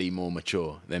immediately more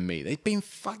mature than me. They'd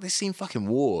seen fucking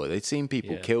war. They'd seen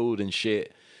people killed and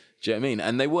shit. Do you know what I mean?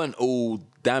 And they weren't all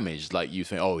damaged like you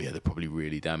think, oh yeah, they're probably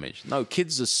really damaged. No,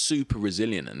 kids are super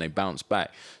resilient and they bounce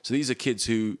back. So these are kids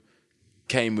who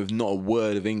came with not a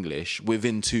word of English.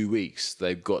 Within 2 weeks,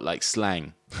 they've got like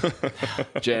slang. Do you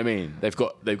know what I mean? They've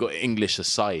got English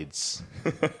asides.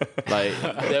 Like,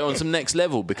 they're on some next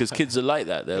level because kids are like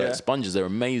that. They're like sponges. They're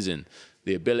amazing.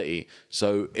 The ability.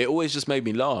 So it always just made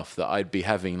me laugh that I'd be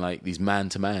having like these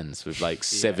man-to-mans with like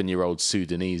 7-year-old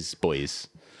Sudanese boys.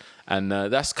 And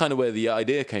that's kind of where the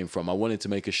idea came from. I wanted to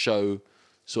make a show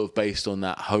sort of based on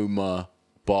that Homer,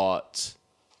 Bart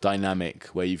dynamic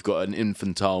where you've got an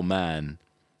infantile man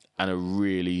and a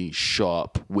really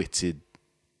sharp-witted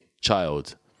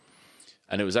child.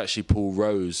 And it was actually Paul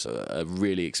Rose, a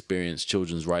really experienced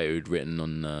children's writer who'd written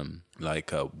on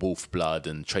Wolf Blood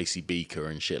and Tracy Beaker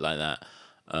and shit like that,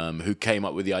 who came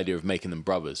up with the idea of making them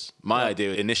brothers. My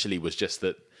idea initially was just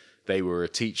that they were a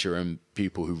teacher and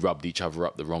pupil who rubbed each other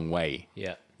up the wrong way.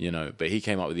 Yeah. But he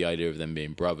came up with the idea of them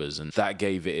being brothers, and that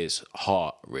gave it its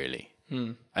heart, really.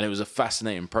 And it was a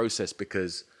fascinating process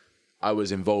because I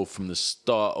was involved from the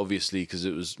start, obviously, because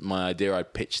it was my idea. I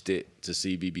pitched it to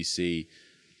CBBC.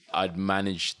 I'd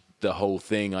managed the whole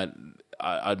thing.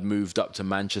 I'd moved up to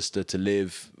Manchester to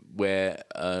live where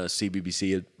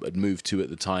CBBC had moved to at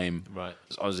the time. Right.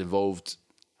 I was involved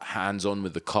hands-on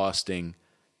with the casting,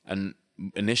 and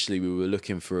initially we were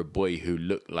looking for a boy who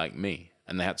looked like me,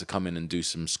 and they had to come in and do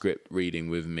some script reading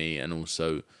with me and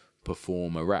also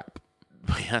perform a rap.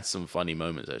 We had some funny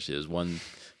moments, actually.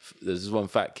 There's this one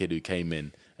fat kid who came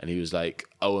in and he was like,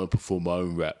 I want to perform my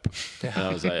own rap. And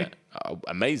I was like, oh,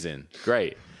 amazing,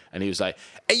 great. And he was like,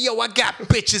 hey, yo, I got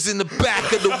bitches in the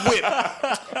back of the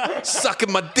whip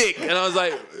sucking my dick. And I was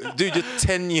like, dude, you're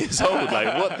 10 years old.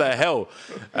 Like, what the hell?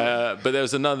 But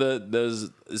there's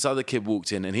this other kid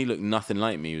walked in and he looked nothing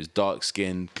like me. He was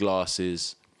dark-skinned,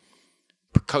 glasses,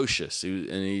 precocious.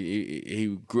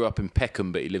 He grew up in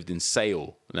Peckham, but he lived in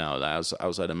Sale now, like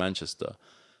outside of Manchester.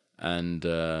 And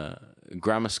a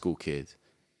grammar school kid.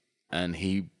 And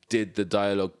he did the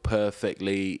dialogue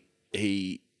perfectly.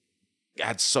 He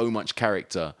had so much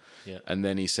character. Yeah. And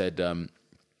then he said,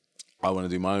 I want to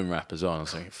do my own rap as well. And I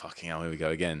was like, fucking hell, here we go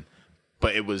again.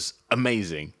 But it was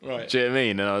amazing. Right. Do you know what I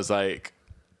mean? And I was like,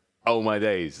 oh my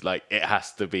days, like it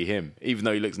has to be him, even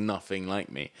though he looks nothing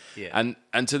like me. Yeah.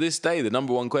 And to this day, the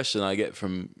number one question I get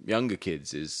from younger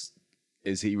kids is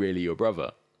he really your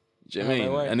brother? Do you know what I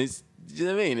mean? No way. And do you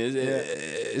know what I mean?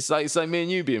 It's like me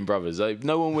and you being brothers. Like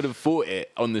no one would have thought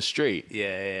it on the street.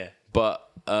 Yeah. But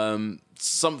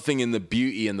something in the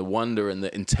beauty and the wonder and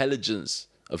the intelligence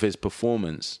of his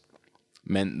performance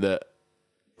meant that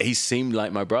he seemed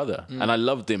like my brother. And I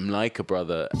loved him like a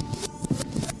brother.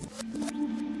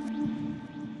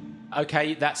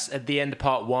 Okay, that's at the end of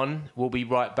part 1. We'll be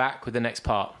right back with the next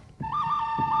part.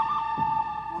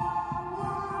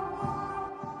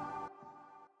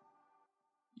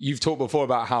 You've talked before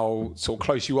about how sort of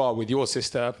close you are with your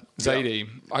sister, Zadie.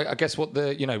 Yeah. I guess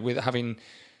with having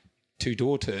 2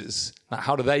 daughters, like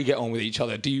how do they get on with each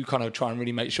other? Do you kind of try and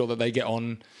really make sure that they get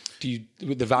on?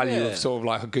 With the value of sort of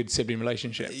like a good sibling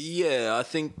relationship? Yeah, I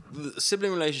think the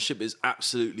sibling relationship is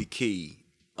absolutely key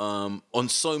on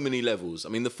so many levels. I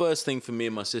mean, the first thing for me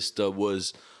and my sister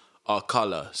was our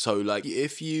colour. So like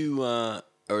if you are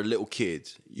a little kid,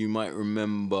 you might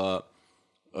remember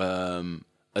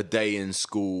a day in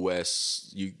school where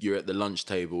you're at the lunch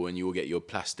table and you will get your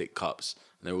plastic cups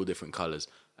and they're all different colours.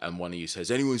 And one of you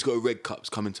says, anyone's got a red cups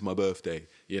coming to my birthday,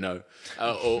 you know,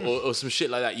 or some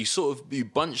shit like that. You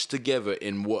bunch together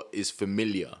in what is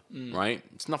familiar, right?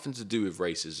 It's nothing to do with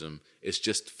racism. It's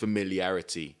just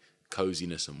familiarity,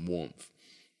 coziness and warmth.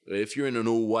 If you're in an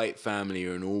all-white family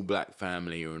or an all-black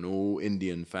family or an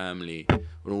all-Indian family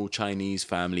or an all-Chinese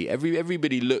family,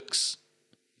 everybody looks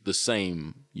the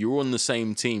same. You're on the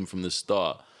same team from the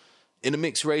start. In a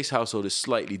mixed race household, it's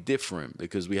slightly different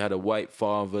because we had a white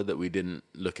father that we didn't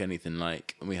look anything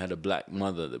like, and we had a black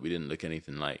mother that we didn't look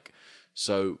anything like.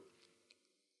 So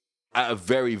at a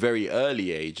very, very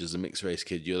early age as a mixed race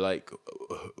kid, you're like,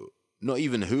 not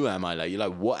even who am I? Like, you're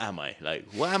like, what am I?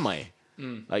 Like, what am I?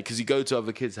 Like, because you go to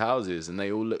other kids' houses and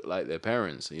they all look like their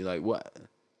parents. And you're like, what?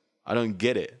 I don't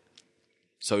get it.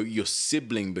 So your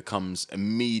sibling becomes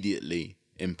immediately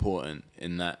important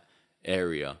in that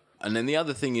area. And then the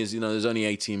other thing is, there's only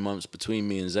 18 months between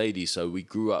me and Zadie, so we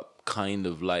grew up kind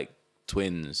of like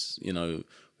twins. We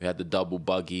had the double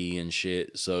buggy and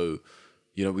shit. So,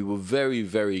 we were very,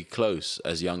 very close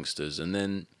as youngsters. And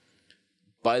then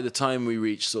by the time we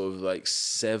reached sort of like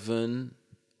 7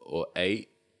 or 8,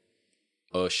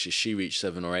 or she reached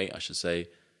 7 or 8, I should say,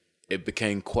 it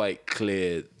became quite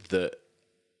clear that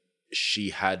she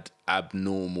had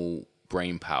abnormal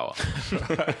brain power.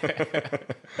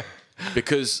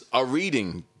 Because our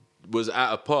reading was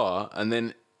at a par and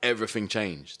then everything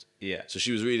changed. Yeah. So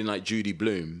she was reading like Judy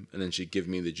Blume and then she'd give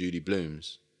me the Judy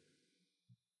Blumes.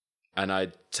 And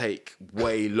I'd take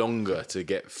way longer to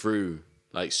get through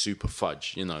like Super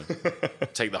Fudge,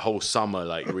 Take the whole summer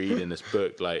like reading this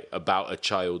book like about a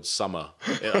child's summer.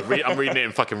 I'm reading it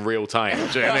in fucking real time.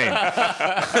 Do you know what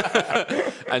I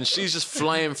mean? And she's just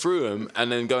flying through them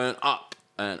and then going up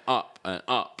and up and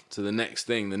up to the next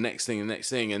thing, the next thing, the next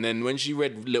thing. And then when she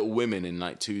read Little Women in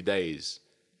like 2 days,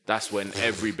 that's when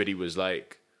everybody was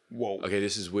like, whoa, okay,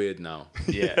 this is weird now.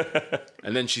 Yeah.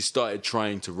 And then she started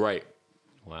trying to write.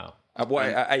 Wow.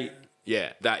 At 8?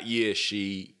 Yeah. That year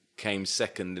she came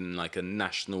second in like a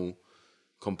national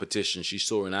competition. She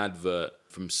saw an advert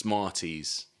from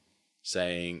Smarties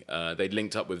saying they'd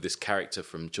linked up with this character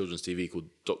from children's TV called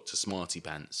Dr. Smarty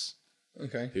Pants.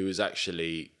 Okay. Who was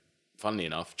actually, funnily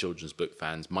enough, children's book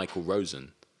fans, Michael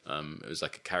Rosen. It was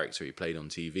like a character he played on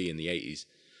TV in the 80s.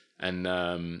 And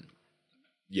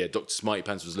Dr. Smarty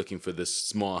Pants was looking for the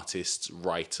smartest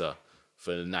writer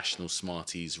for the National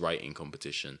Smarties writing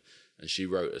competition. And she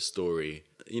wrote a story,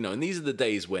 and these are the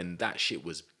days when that shit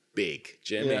was big.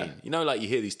 Do you know what I mean? Like you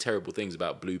hear these terrible things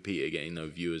about Blue Peter getting no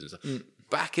viewers and stuff.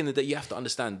 Back in the day, you have to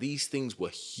understand, these things were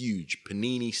huge.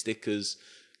 Panini stickers,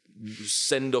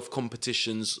 send-off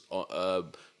competitions,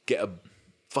 get a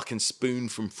fucking spoon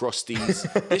from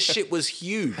Frosties. This shit was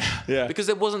huge. Yeah. Because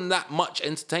there wasn't that much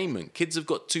entertainment. Kids have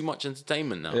got too much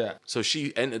entertainment now. Yeah. So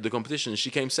she entered the competition and she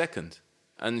came second.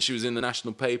 And she was in the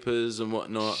national papers and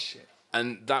whatnot. Shit.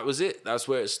 And that was it. That's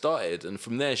where it started. And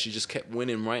from there, she just kept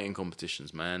winning writing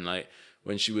competitions, man. Like,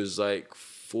 when she was like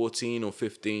 14 or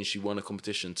 15, she won a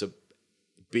competition to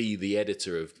be the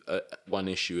editor of one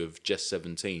issue of Just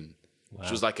 17,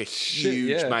 which was like a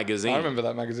huge magazine. I remember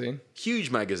that magazine. Huge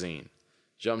magazine.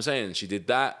 Do you know what I'm saying? She did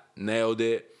that, nailed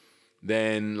it.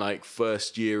 Then, like,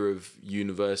 first year of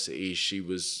university, she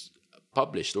was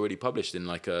already published in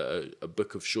like a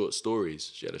book of short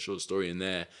stories. She had a short story in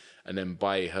there. And then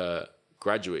by her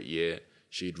graduate year,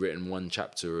 she'd written one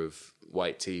chapter of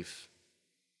White Teeth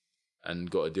and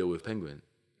got a deal with Penguin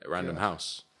at Random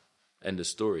House. End of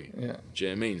story. Yeah. Do you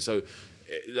know what I mean? So,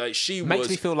 like, she makes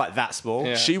me feel like that small.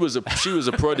 Yeah. She was a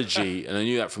prodigy, and I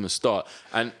knew that from the start.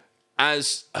 And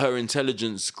as her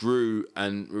intelligence grew,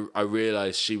 and I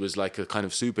realized she was like a kind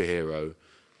of superhero,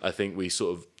 I think we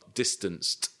sort of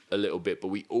distanced a little bit, but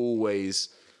we always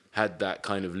had that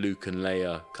kind of Luke and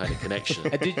Leia kind of connection.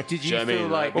 Did you feel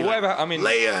like... Well, whatever, I mean...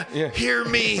 Leia, hear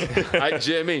me! Do you know what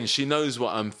I mean? She knows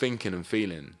what I'm thinking and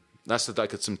feeling. That's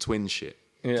like some twin shit.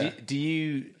 Yeah. Do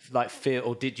you like feel,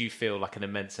 or did you feel like an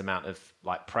immense amount of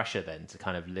like pressure then to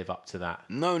kind of live up to that?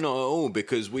 No, not at all,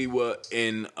 because we were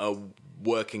in a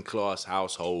working class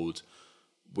household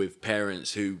with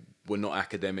parents who were not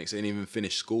academics and didn't even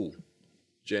finish school.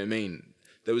 Do you know what I mean?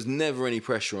 There was never any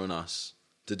pressure on us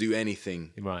to do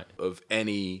anything of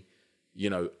any,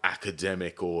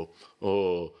 academic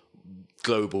or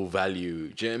global value.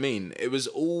 Do you know what I mean? It was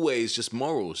always just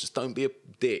morals. Just don't be a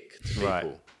dick to people. Right.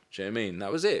 Do you know what I mean?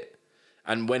 That was it.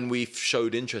 And when we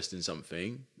showed interest in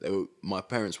something, my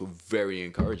parents were very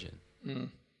encouraging. Mm.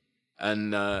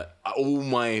 And all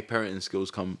my parenting skills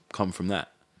come from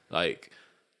that. Like,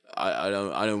 I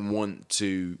don't want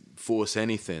to force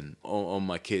anything on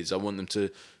my kids. I want them to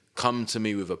come to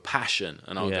me with a passion,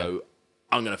 and I'll go,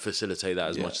 I'm going to facilitate that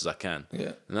as much as I can.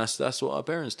 Yeah. And that's what our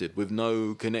parents did, with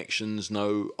no connections,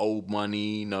 no old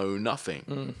money, no nothing.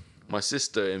 Mm. My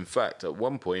sister, in fact, at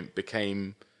one point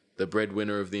became the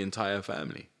breadwinner of the entire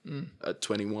family at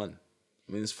 21.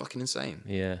 I mean, it's fucking insane.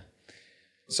 Yeah.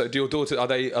 So do your daughters, are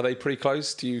they pretty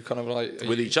close? Do you kind of like...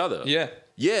 With each other? Yeah.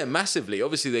 Yeah, massively.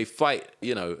 Obviously, they fight,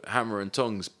 hammer and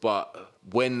tongs, but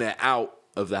when they're out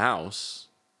of the house,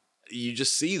 you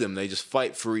just see them. They just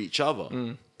fight for each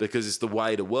other because it's the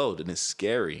wider world and it's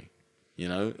scary.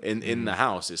 In the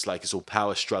house, it's like it's all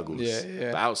power struggles.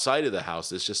 Yeah. But outside of the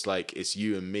house, it's just like it's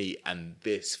you and me and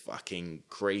this fucking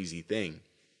crazy thing.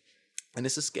 And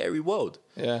it's a scary world.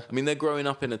 Yeah. I mean, they're growing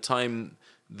up in a time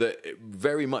that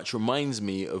very much reminds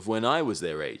me of when I was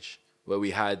their age, where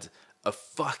we had a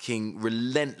fucking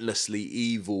relentlessly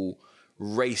evil,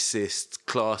 racist,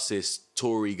 classist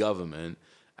Tory government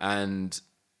and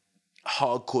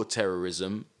hardcore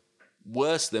terrorism,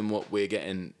 worse than what we're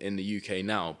getting in the UK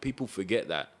now. People forget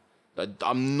that.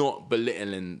 I'm not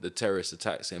belittling the terrorist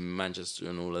attacks in Manchester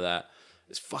and all of that.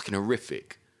 It's fucking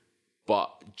horrific.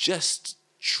 But just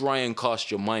try and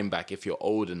cast your mind back, if you're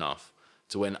old enough,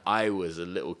 to when I was a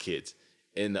little kid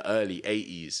in the early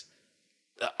 80s.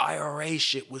 The IRA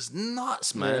shit was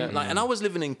nuts, man. And I was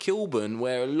living in Kilburn,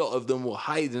 where a lot of them were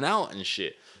hiding out and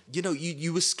shit.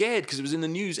 You were scared because it was in the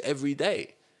news every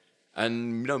day.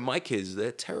 And, my kids,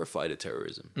 they're terrified of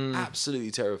terrorism.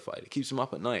 Absolutely terrified. It keeps them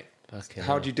up at night.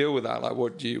 How do you deal with that? Like,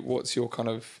 what's your kind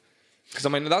of... Because, I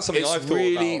mean, that's something I've thought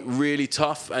really, about. really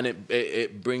tough, and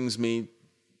it brings me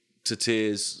to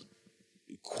tears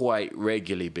quite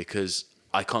regularly because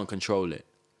I can't control it.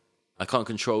 I can't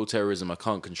control terrorism. I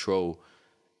can't control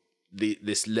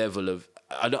this level of...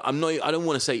 I don't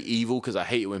want to say evil, because I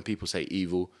hate it when people say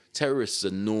evil. Terrorists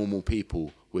are normal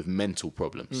people with mental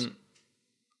problems.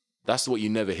 That's what you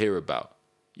never hear about.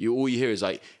 All you hear is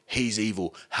like, he's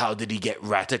evil. How did he get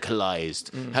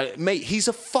radicalized? Mate, he's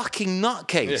a fucking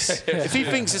nutcase. If he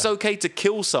thinks it's okay to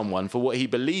kill someone for what he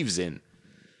believes in,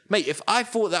 mate, if I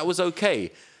thought that was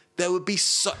okay, there would be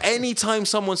anytime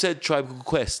someone said Tribal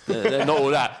Quest, they're not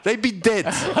all that, they'd be dead.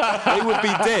 They would be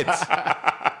dead.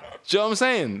 Do you know what I'm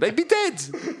saying? They'd be dead.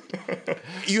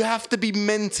 You have to be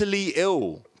mentally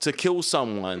ill to kill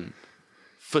someone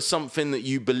for something that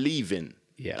you believe in.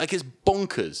 Yeah. Like, it's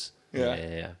bonkers.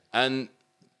 Yeah. And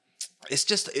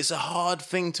it's a hard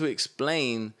thing to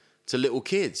explain to little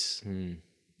kids.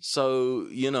 So,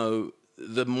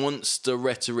 the monster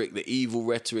rhetoric, the evil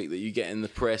rhetoric that you get in the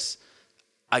press,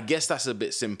 I guess that's a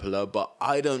bit simpler, but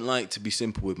I don't like to be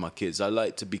simple with my kids. I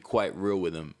like to be quite real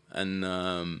with them. And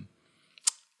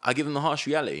I give them the harsh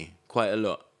reality quite a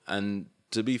lot. And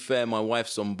to be fair, my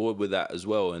wife's on board with that as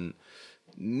well. And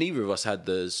neither of us had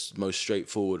the most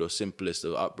straightforward or simplest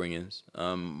of upbringings.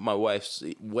 My wife's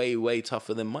way, way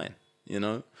tougher than mine,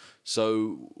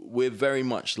 So we're very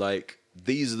much like,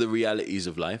 these are the realities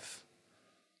of life.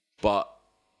 but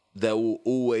there will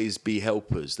always be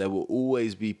helpers. There will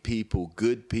always be people,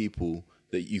 good people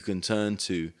that you can turn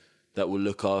to that will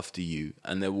look after you.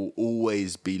 And there will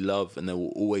always be love and there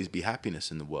will always be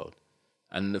happiness in the world.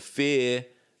 And the fear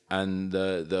and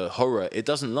the horror, it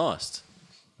doesn't last.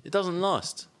 It doesn't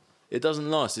last. It doesn't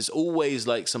last. It's always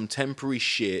like some temporary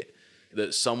shit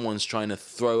that someone's trying to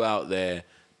throw out there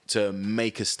to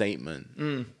make a statement.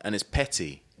 And it's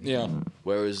petty. Yeah.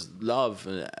 Whereas love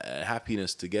and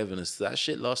happiness, togetherness, that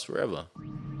shit lasts forever.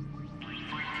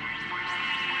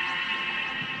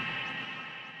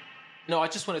 No, I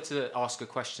just wanted to ask a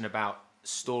question about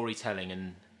storytelling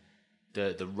and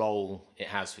the role it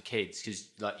has for kids, because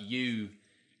like you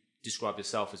describe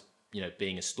yourself as, you know,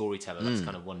 being a storyteller. That's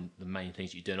kind of one of the main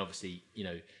things you do. And obviously, you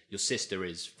know, your sister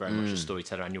is very much a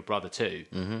storyteller and your brother too.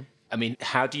 I mean,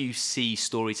 how do you see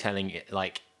storytelling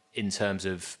like in terms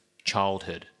of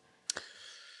childhood?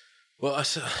 Well, I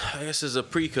guess as a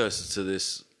precursor to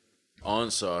this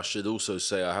answer, I should also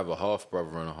say I have a half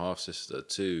brother and a half sister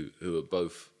too, who are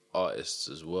both artists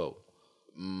as well.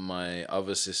 My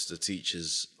other sister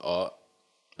teaches art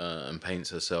and paints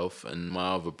herself, and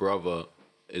my other brother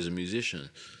is a musician.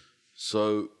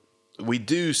 So we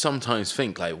do sometimes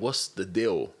think like, what's the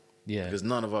deal? Yeah. Because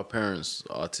none of our parents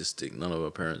are artistic. None of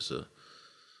our parents are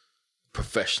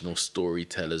professional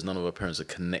storytellers. None of our parents are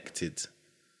connected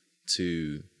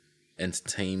to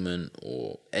entertainment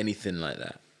or anything like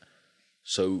that.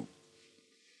 So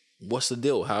what's the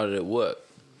deal? How did it work?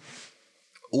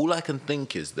 All I can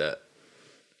think is that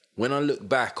when I look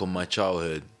back on my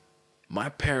childhood, my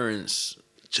parents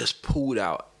just pulled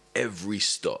out every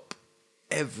stop.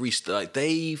 Like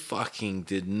they fucking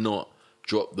did not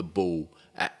drop the ball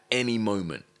at any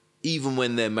moment. Even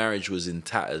when their marriage was in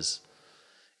tatters.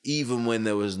 Even when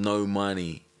there was no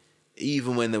money.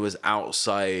 Even when there was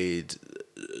outside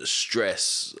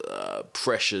stress,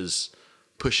 pressures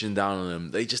pushing down on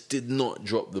them. They just did not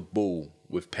drop the ball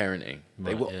with parenting.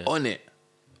 They were on it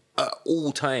at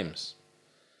all times.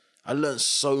 I learned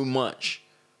so much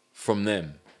from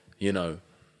them, you know.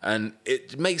 And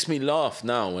it makes me laugh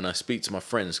now when I speak to my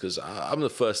friends, because I'm the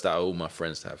first out of all my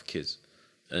friends to have kids.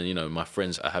 And, you know, my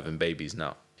friends are having babies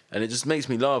now. And it just makes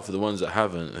me laugh for the ones that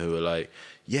haven't, who are like,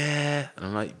 yeah. And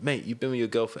I'm like, mate, you've been with your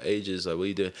girl for ages. Like, what are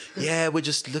you doing? Yeah, we're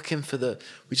just looking for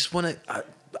we just want to,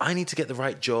 I need to get the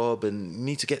right job and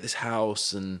need to get this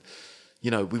house. And,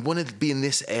 you know, we wanted to be in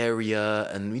this area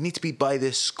and we need to be by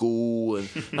this school. And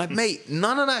like, mate,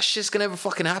 none of that shit's going to ever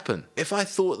fucking happen. If I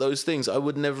thought those things, I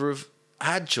would never have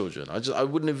had children. I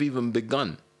wouldn't have even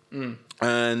begun.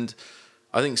 And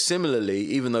I think similarly,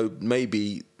 even though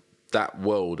maybe that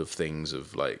world of things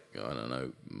of like, I don't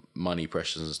know, money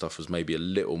pressures and stuff was maybe a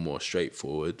little more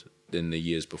straightforward than the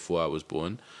years before I was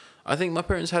born, I think my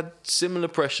parents had similar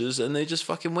pressures and they just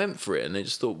fucking went for it and they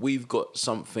just thought, we've got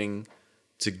something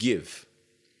to give.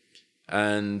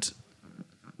 And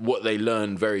what they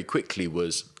learned very quickly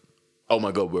was, oh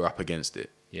my God, we're up against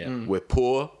it. Yeah. We're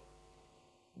poor.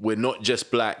 We're not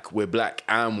just black, we're black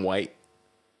and white,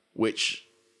 which,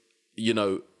 you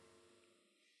know,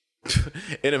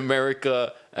 in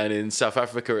America and in South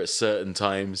Africa at certain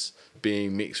times,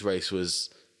 being mixed race was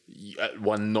at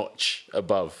one notch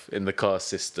above in the caste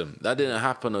system. That didn't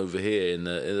happen over here in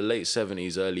the late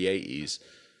 70s, early 80s.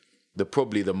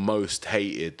 Probably the most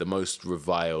hated, the most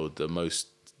reviled, the most,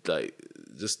 like,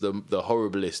 just the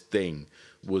horriblest thing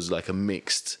was like a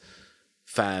mixed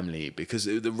family, because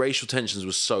the racial tensions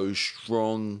were so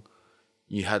strong.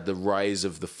 You had the rise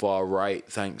of the far right,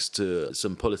 thanks to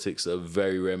some politics that are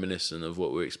very reminiscent of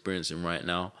what we're experiencing right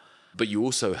now. But you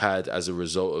also had, as a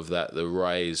result of that, the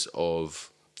rise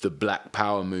of the Black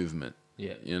Power movement,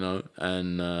 you know,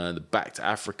 and the Back to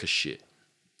Africa shit.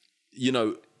 You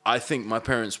know, I think my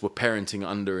parents were parenting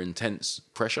under intense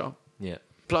pressure. Yeah.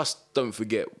 Plus, don't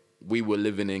forget, we were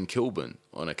living in Kilburn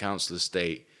on a council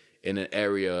estate in an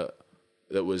area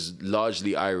that was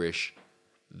largely Irish,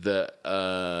 that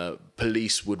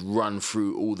police would run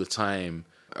through all the time,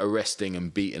 arresting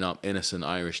and beating up innocent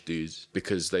Irish dudes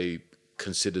because they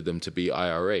considered them to be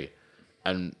IRA.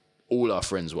 And all our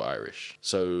friends were Irish.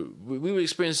 So we would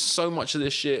experience so much of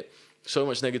this shit, so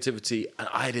much negativity, and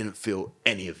I didn't feel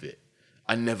any of it.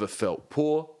 I never felt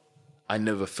poor. I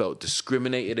never felt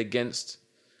discriminated against.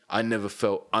 I never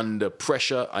felt under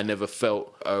pressure. I never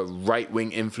felt a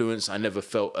right-wing influence. I never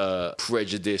felt a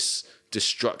prejudice,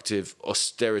 destructive,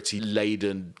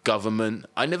 austerity-laden government.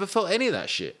 I never felt any of that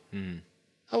shit.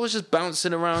 I was just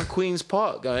bouncing around Queen's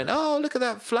Park going, oh, look at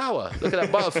that flower. Look at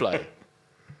that butterfly.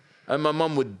 And my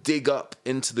mum would dig up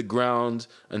into the ground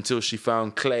until she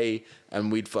found clay,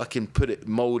 and we'd fucking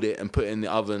mold it and put it in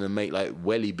the oven and make like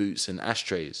welly boots and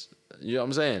ashtrays. You know what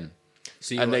I'm saying?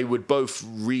 So And they would both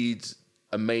read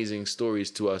amazing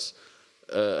stories to us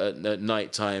at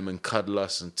night time and cuddle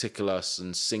us and tickle us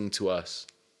and sing to us.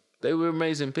 They were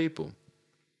amazing people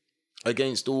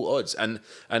against all odds. And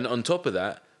on top of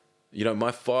that, you know,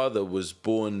 my father was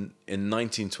born in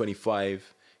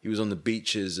 1925. He was on the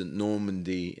beaches at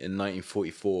Normandy in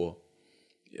 1944.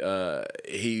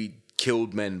 He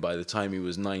killed men by the time he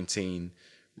was 19,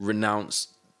 renounced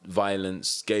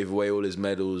violence, gave away all his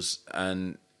medals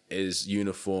and his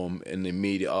uniform in the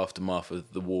immediate aftermath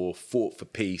of the war, fought for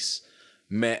peace,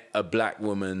 met a black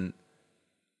woman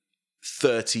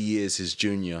 30 years his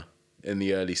junior in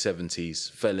the early 70s,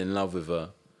 fell in love with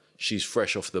her. She's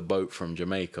fresh off the boat from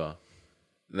Jamaica.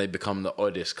 They become the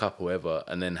oddest couple ever,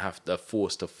 and then they're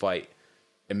forced to fight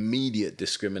immediate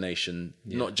discrimination,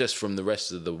 not just from the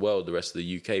rest of the world, the rest of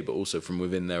the UK, but also from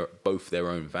within both their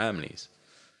own families.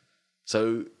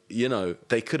 So, you know,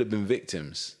 they could have been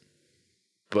victims,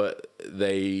 but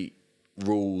they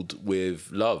ruled with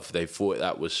love. They thought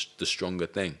that was the stronger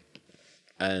thing.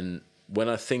 And when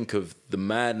I think of the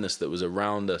madness that was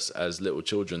around us as little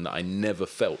children that I never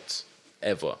felt,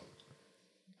 ever,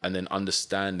 and then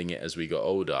understanding it as we got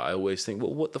older, I always think,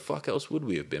 well, what the fuck else would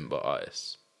we have been but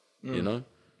artists? You know?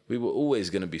 We were always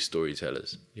going to be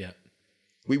storytellers. Yeah.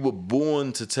 We were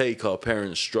born to take our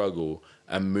parents' struggle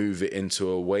and move it into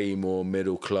a way more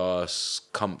middle-class,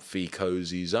 comfy,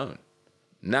 cozy zone.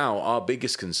 Now, our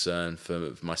biggest concern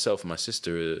for myself and my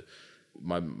sister,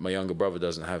 my younger brother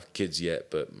doesn't have kids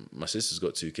yet, but my sister's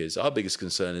got 2 kids. Our biggest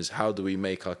concern is how do we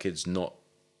make our kids not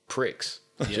pricks?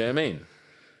 Do you know what I mean?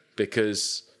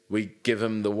 Because we give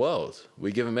them the world.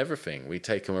 We give them everything. We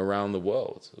take them around the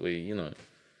world.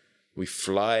 We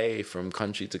fly from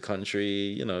country to country.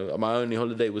 You know, my only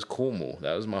holiday was Cornwall.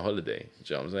 That was my holiday.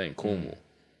 Do you know what I'm saying? Cornwall.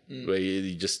 Where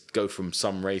you just go from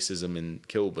some racism in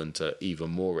Kilburn to even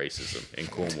more racism in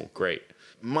Cornwall. Great.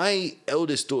 My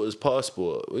eldest daughter's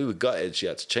passport, we were gutted. She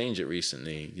had to change it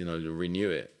recently, you know, to renew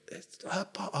it. Her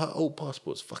old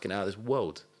passport's fucking out of this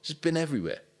world. It's just been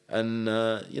everywhere. And,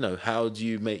 you know, how do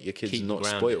you make your kids Keep not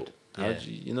grounded. spoiled? How Yeah. do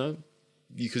you know?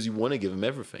 Because you want to give them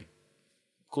everything.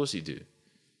 Of course you do.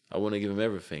 I want to give them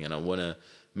everything, and I want to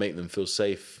make them feel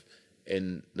safe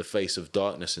in the face of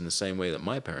darkness in the same way that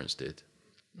my parents did.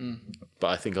 But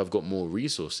I think I've got more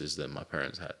resources than my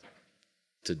parents had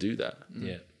to do that.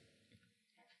 Yeah.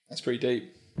 That's pretty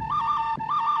deep.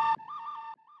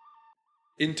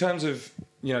 In terms of,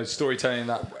 you know, storytelling,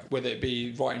 that whether it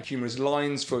be writing humorous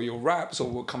lines for your raps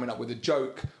or coming up with a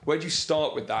joke, where do you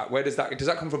start with that? Where does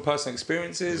that come from personal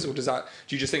experiences, or do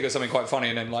you just think of something quite funny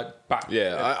and then like back?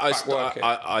 Yeah, work it?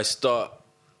 I start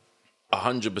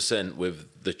 100%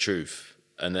 with the truth,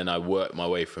 and then I work my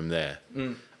way from there,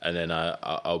 and then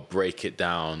I'll break it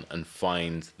down and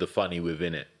find the funny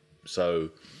within it.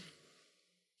 So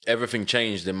everything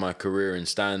changed in my career in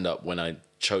stand-up when I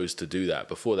chose to do that.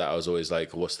 Before that, I was always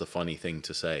like, what's the funny thing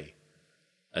to say?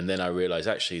 And then I realized,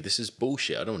 actually, this is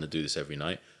bullshit. I don't want to do this every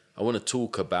night. I want to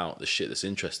talk about the shit that's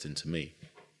interesting to me.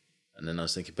 And then I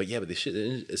was thinking, but the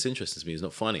shit that's interesting to me is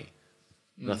not funny.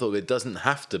 And I thought, it doesn't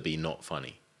have to be not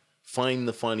funny. Find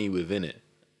the funny within it.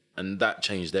 And that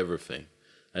changed everything.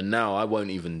 And now I won't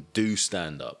even do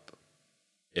stand-up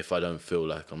if I don't feel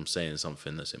like I'm saying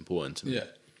something that's important to me. Yeah.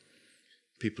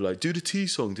 People are like, do the tea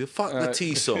song. Fuck the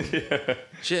tea song. Do you know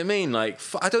what I mean? Like,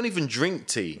 I don't even drink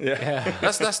tea. Yeah.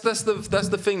 That's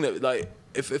the thing that, like,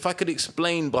 if I could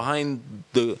explain behind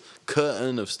the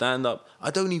curtain of stand-up,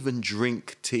 I don't even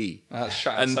drink tea. That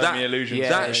shatters so many illusions.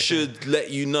 That should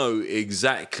let you know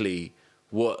exactly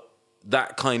what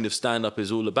that kind of stand-up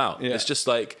is all about. Yeah. It's just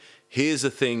like, here's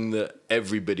a thing that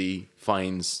everybody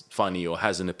finds funny or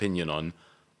has an opinion on.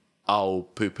 I'll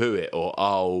poo-poo it, or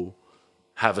I'll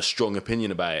have a strong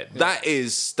opinion about it. Yeah. That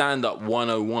is stand-up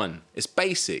 101. It's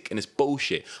basic and it's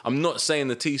bullshit. I'm not saying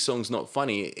the tea song's not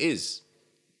funny. It is.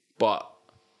 But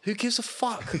who gives a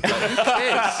fuck? Like, who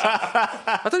cares?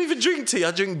 I don't even drink tea. I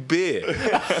drink beer.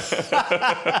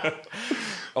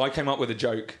 I came up with a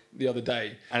joke the other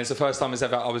day, and it's the first time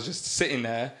I was just sitting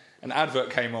there, an advert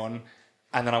came on,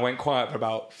 and then I went quiet for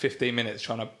about 15 minutes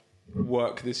trying to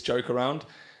work this joke around.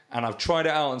 And I've tried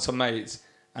it out on some mates,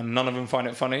 and none of them find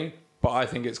it funny. But I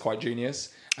think it's quite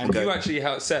genius. And you actually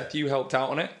helped, Seth, you helped out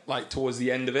on it, like towards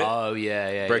the end of it. Oh,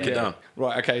 yeah. Break it down.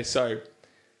 Right, okay, so,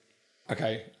 I've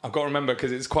got to remember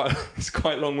because it's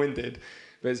quite long-winded.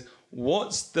 But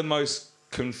what's the most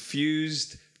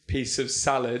confused piece of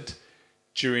salad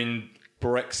during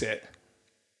Brexit?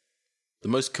 The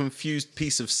most confused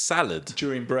piece of salad?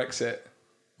 During Brexit.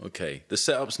 Okay, the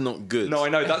setup's not good. No, I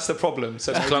know, that's the problem.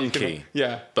 So it's clunky.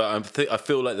 Yeah. But I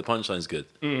feel like the punchline's good.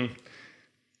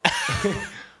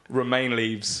 Romain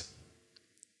leaves.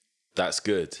 That's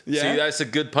good. Yeah. See, that's a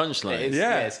good punchline.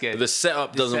 Yeah. it's good. The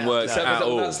setup doesn't work at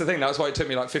all. That's the thing. That's why it took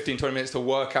me like 15, 20 minutes to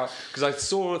work out. Because I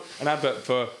saw an advert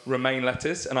for romaine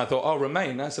lettuce and I thought, oh,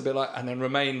 romaine, that's a bit like... And then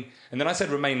romaine... And then I said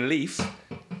romaine leaf.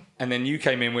 And then you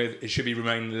came in with, it should be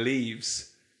romaine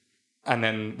leaves. And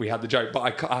then we had the joke.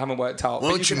 But I haven't worked out.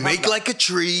 Why don't you make like a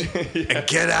tree and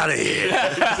get out of here?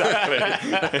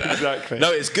 Exactly.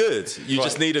 No, it's good. You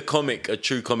just need a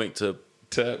true comic to...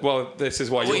 Well, this is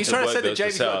why What, you trying to say that the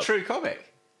Jamie's not a setup. true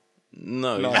comic?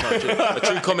 No, a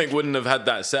true comic wouldn't have had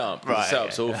that setup. Right, The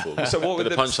setup's awful. So what but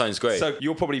would the punchline's great. So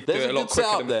you'll probably do There's it a a lot good quicker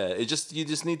setup than... there. You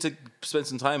just need to spend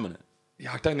some time on it.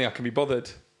 Yeah, I don't think I can be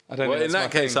bothered. I don't Well, think in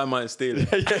that's that my case, thing. I might steal it.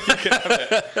 Yeah, you can have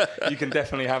it. You can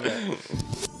definitely have it.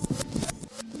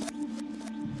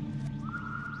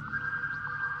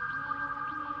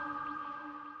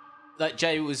 Like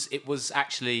Jay it was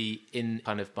actually in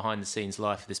kind of behind the scenes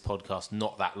life of this podcast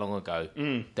not that long ago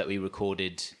that we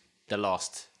recorded the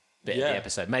last bit of the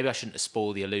episode. Maybe I shouldn't have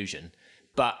spoiled the illusion.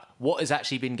 But what has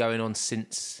actually been going on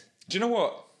since? Do you know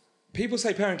what? People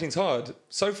say parenting's hard.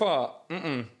 So far,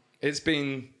 it's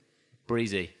been...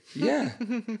 Breezy. Yeah,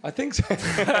 I think so.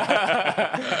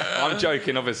 I'm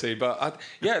joking, obviously, but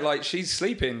like she's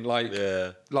sleeping, like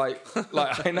I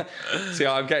know. See,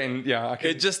 I'm getting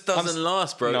It just doesn't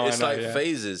last, bro. No, It's I know, like yeah.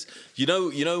 phases. You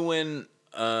know when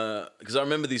because I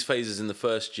remember these phases in the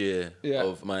first year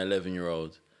of my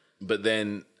 11-year-old, but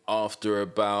then after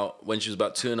when she was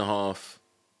about 2.5,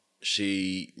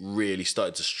 she really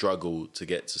started to struggle to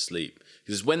get to sleep.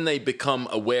 Because when they become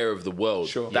aware of the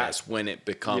world, that's when it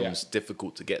becomes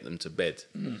difficult to get them to bed.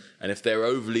 And if they're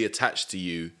overly attached to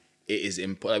you, it is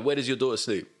like, where does your daughter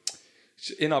sleep?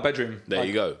 In our bedroom. There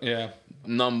you go. Yeah.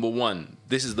 Number one,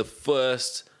 this is the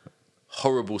first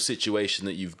horrible situation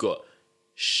that you've got.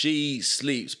 She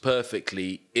sleeps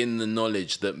perfectly in the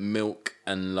knowledge that milk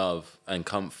and love and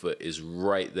comfort is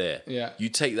right there. Yeah. You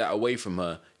take that away from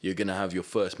her, you're going to have your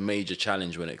first major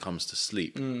challenge when it comes to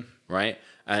sleep, right?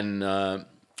 And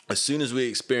as soon as we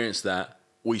experienced that,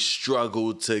 we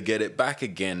struggled to get it back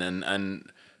again. And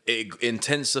it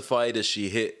intensified as she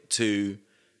hit 2.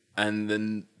 And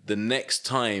then the next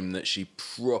time that she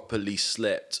properly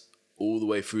slept all the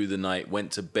way through the night,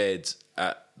 went to bed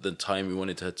at the time we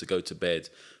wanted her to go to bed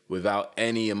without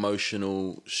any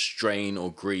emotional strain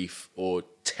or grief or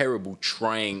terrible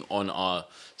trying on our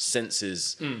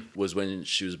senses was when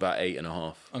she was about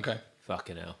 8.5. Okay.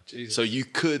 Fucking hell. Jesus. So you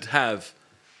could have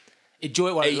Enjoy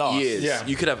it while it 8 lasts. years. Yeah.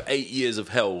 You could have 8 years of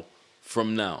hell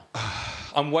from now.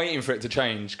 I'm waiting for it to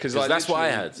change because like, that's what I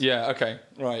literally- had. Yeah. Okay.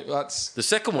 Right. That's The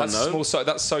second one, that's though,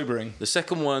 that's sobering. the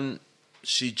second one,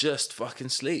 she just fucking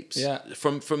sleeps. Yeah.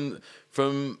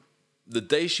 From the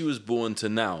day she was born to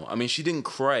now. I mean, she didn't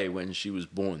cry when she was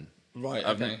born. Right.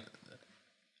 I've- Okay.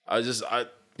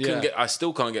 I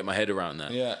still can't get my head around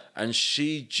that. Yeah. And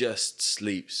she just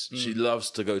sleeps. She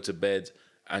loves to go to bed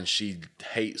and she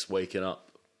hates waking up.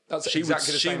 That's She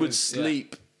exactly would the she same would as-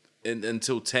 sleep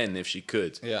until 10 if she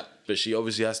could. Yeah. But she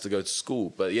obviously has to go to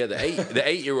school. But yeah, the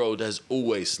 8-year-old has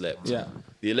always slept. Yeah.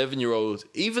 The 11-year-old,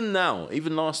 even now,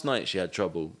 even last night, she had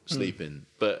trouble sleeping.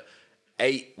 But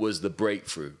 8 was the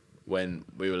breakthrough when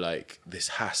we were like, this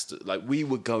has to, like, we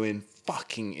were going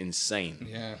fucking insane.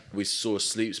 Yeah. We saw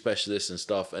sleep specialists and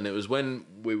stuff. And it was when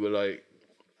we were like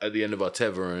at the end of our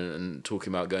tether and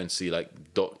talking about going to see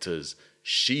like doctors,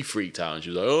 she freaked out and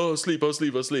she was like, oh, I'll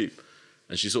sleep.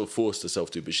 And she sort of forced herself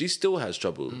to, but she still has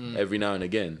trouble every now and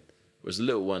again. Whereas the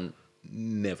little one,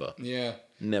 never. Yeah.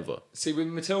 Never. See, with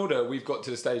Matilda, we've got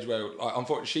to the stage where, like,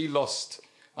 unfortunately, she lost,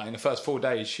 in the first 4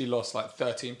 days, she lost like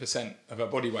 13% of her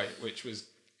body weight, which was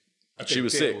a She big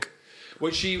was deal. sick.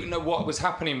 What was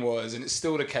happening was, and it's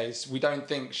still the case, we don't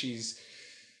think she's,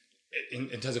 in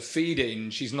terms of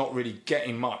feeding, she's not really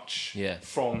getting much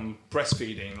from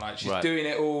breastfeeding. Like, she's doing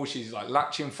it all, she's like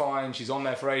latching fine, she's on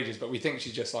there for ages, but we think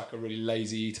she's just like a really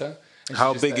lazy eater. And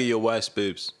How she's just big are your wife's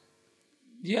boobs?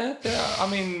 Yeah, I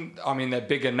mean, they're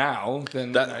bigger now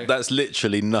than... That's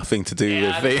literally nothing to do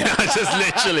with me. I'm just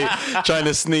literally trying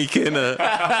to sneak in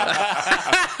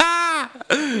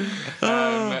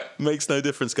makes no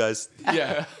difference, guys.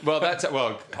 Yeah,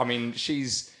 I mean,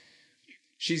 she's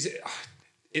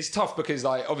it's tough because,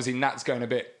 like, obviously Nat's going a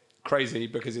bit crazy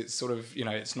because it's sort of,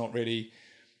 it's not really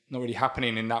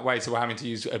happening in that way, so we're having to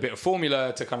use a bit of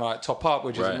formula to kind of like top up,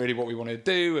 which isn't really what we want to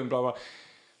do, and blah blah.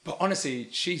 But honestly,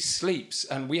 she sleeps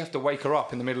and we have to wake her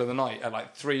up in the middle of the night at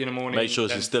like 3 a.m. Make sure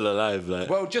she's still alive. Like.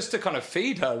 Well, just to kind of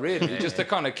feed her, really, just to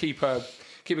kind of keep her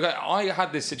going. I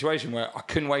had this situation where I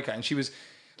couldn't wake her, and she was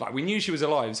like, we knew she was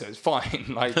alive, so it's fine.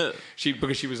 Like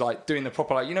because she was like doing the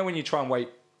proper, like, when you try and wake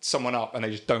someone up and they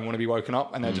just don't want to be woken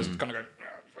up and they're just going to go,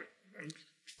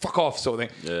 fuck off sort of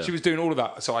thing. Yeah. She was doing all of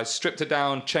that. So I stripped her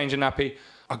down, changed her nappy.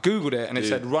 I Googled it and it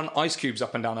said run ice cubes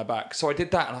up and down her back. So I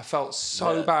did that and I felt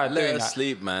so bad doing that. Let her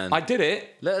sleep, man. I did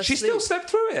it. She still slept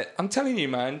through it. I'm telling you,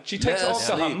 man. She takes it off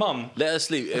to her mum. Let her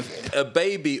sleep. If a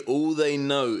baby, all they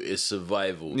know is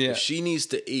survival. Yeah. If she needs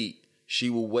to eat, she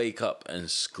will wake up and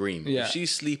scream. Yeah. If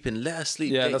she's sleeping, let her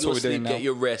sleep. Yeah, Get that's your what we're doing sleep, now. get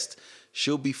your rest.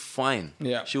 She'll be fine.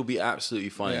 Yeah. She'll be absolutely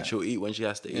fine. Yeah. She'll eat when she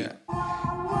has to eat. Yeah.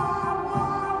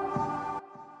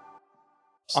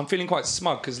 I'm feeling quite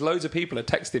smug because loads of people are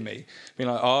texting me, being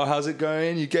like, "Oh, how's it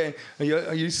going?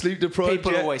 Are you sleep deprived?"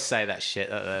 People yet?" always say that shit.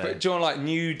 But do you want like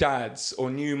new dads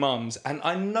or new mums? And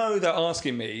I know they're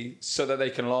asking me so that they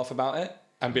can laugh about it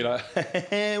and be like,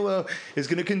 "Well, it's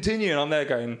going to continue." And I'm there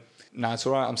going, "Nah, it's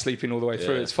all right. I'm sleeping all the way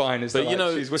through. It's fine." It's But like, you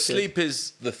know, she's wicked. sleep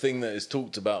is the thing that is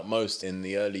talked about most in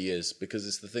the early years because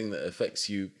it's the thing that affects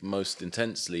you most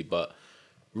intensely. But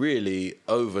really,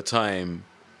 over time,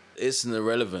 it's an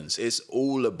irrelevance. It's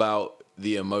all about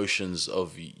the emotions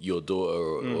of your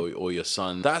daughter or your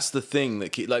son. That's the thing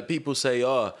that like people say,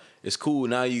 "Oh, it's cool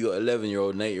now you got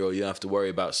 11-year-old and 8-year-old, you don't have to worry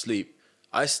about sleep."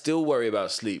 I still worry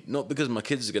about sleep, not because my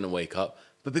kids are going to wake up,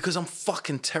 but because I'm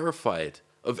fucking terrified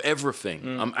of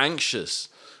everything. I'm anxious.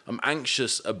 I'm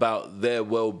anxious about their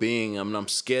well-being. I mean, I'm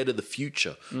scared of the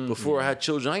future. Before I had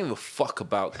children, I didn't give a fuck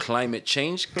about climate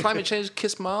change. Climate change,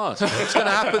 kiss my ass. It's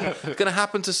gonna happen. It's gonna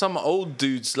happen to some old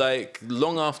dudes like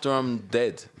long after I'm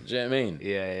dead. Do you know what I mean?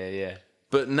 Yeah.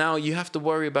 But now you have to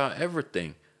worry about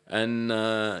everything. And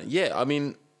I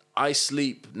mean, I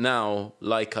sleep now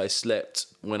like I slept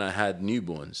when I had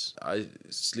newborns. I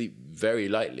sleep very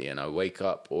lightly and I wake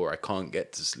up or I can't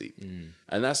get to sleep.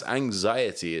 And that's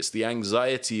anxiety. It's the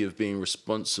anxiety of being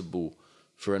responsible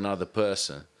for another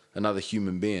person, another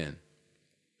human being.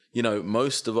 You know,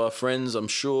 most of our friends, I'm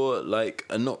sure, like,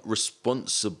 are not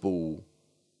responsible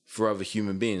for other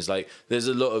human beings. Like, there's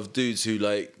a lot of dudes who,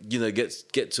 like, you know,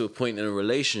 get to a point in a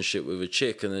relationship with a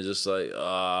chick and they're just like,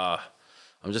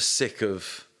 I'm just sick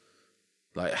of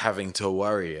like having to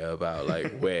worry about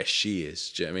like where she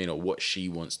is, do you know what I mean, or what she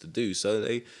wants to do. So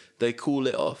they call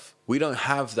it off. We don't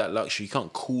have that luxury. You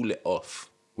can't call it off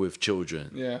with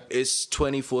children. Yeah. It's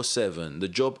 24/7. The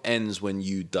job ends when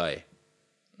you die.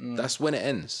 That's when it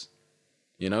ends.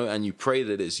 You know, and you pray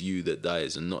that it's you that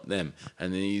dies and not them.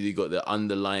 And then you got the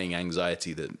underlying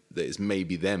anxiety that it's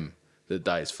maybe them that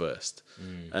dies first.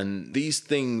 And these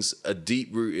things are deep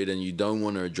rooted and you don't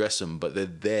want to address them, but they're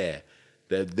there.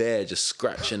 They're there just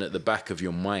scratching at the back of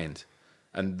your mind.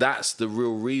 And that's the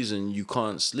real reason you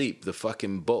can't sleep. The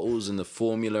fucking bottles and the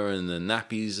formula and the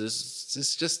nappies,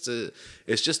 it's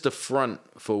just a front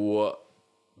for what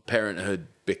parenthood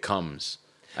becomes.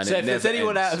 And So if there's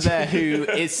anyone out of there who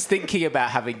is thinking about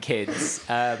having kids,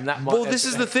 that might... Well, this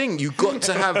is the thing. You've got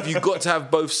to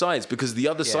have both sides, because the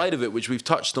other side of it, which we've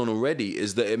touched on already,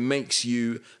 is that it makes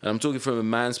you, and I'm talking from a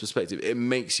man's perspective, it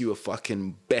makes you a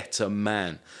fucking better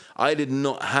man. I did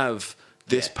not have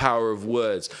this power of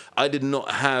words. I did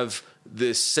not have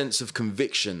this sense of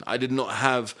conviction. I did not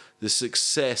have the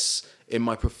success in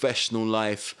my professional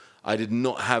life. I did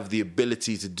not have the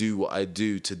ability to do what I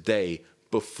do today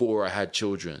before I had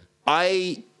children.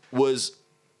 I was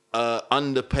an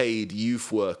underpaid youth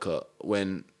worker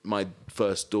when my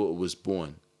first daughter was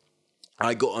born.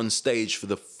 I got on stage for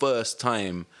the first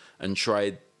time and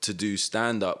tried to do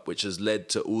stand-up, which has led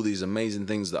to all these amazing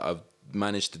things that I've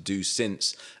managed to do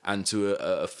since, and to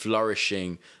a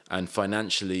flourishing and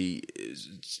financially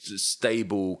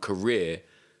stable career.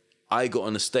 I got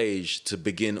on a stage to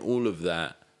begin all of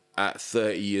that at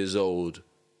 30 years old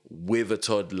with a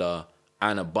toddler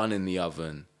and a bun in the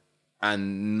oven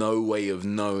and no way of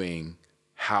knowing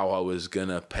how I was going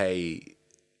to pay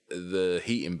the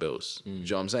heating bills. Do you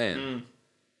know what I'm saying?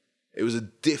 It was a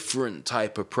different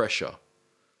type of pressure.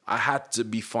 I had to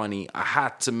be funny. I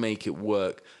had to make it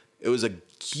work. It was a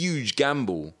huge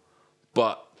gamble,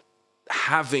 but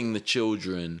having the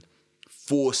children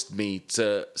forced me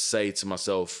to say to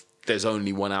myself, there's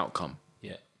only one outcome.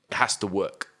 Yeah. It has to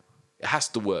work. It has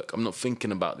to work. I'm not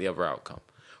thinking about the other outcome.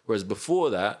 Whereas before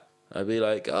that, I'd be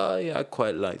like, oh, yeah, I'd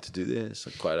quite like to do this.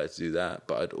 I'd quite like to do that.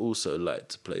 But I'd also like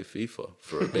to play FIFA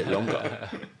for a bit longer.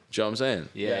 Do you know what I'm saying?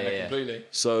 Yeah. Completely.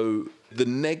 So the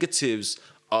negatives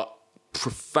are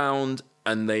profound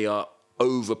and they are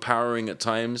overpowering at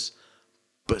times,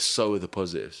 but so are the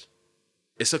positives.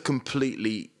 It's a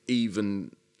completely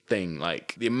even thing.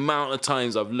 Like, the amount of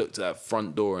times I've looked at that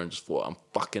front door and just thought, I'm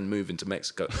fucking moving to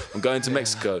Mexico. I'm going to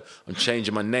Mexico. I'm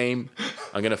changing my name.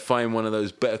 I'm going to find one of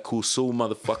those Better Call Saul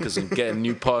motherfuckers and get a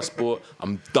new passport.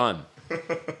 I'm done.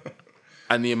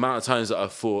 And the amount of times that I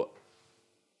thought,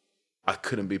 I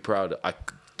couldn't be prouder. I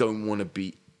don't want to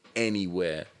be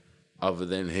anywhere other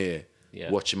than here,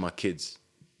 watching my kids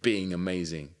being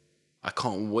amazing. I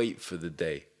can't wait for the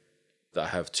day that I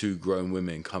have 2 grown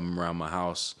women come around my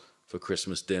house for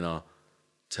Christmas dinner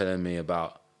telling me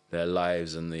about their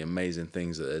lives and the amazing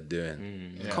things that they're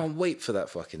doing. I can't wait for that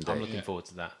fucking day. I'm looking forward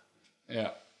to that.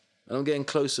 Yeah. And I'm getting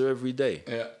closer every day.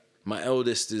 Yeah. My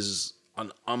eldest is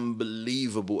an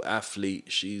unbelievable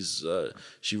athlete. She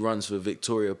runs for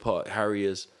Victoria Park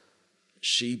Harriers.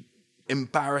 She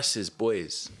embarrasses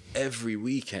boys every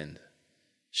weekend.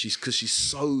 Because she's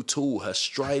so tall. Her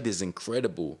stride is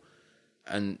incredible.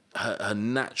 And her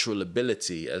natural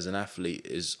ability as an athlete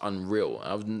is unreal.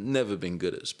 I've never been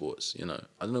good at sports, I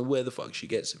don't know where the fuck she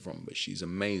gets it from, but she's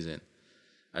amazing.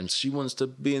 And she wants to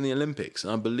be in the Olympics,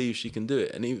 and I believe she can do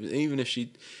it. And even if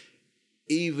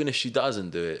she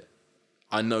doesn't do it,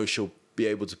 I know she'll be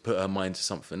able to put her mind to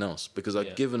something else, because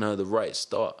I've given her the right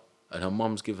start, and her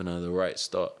mum's given her the right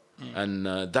start. And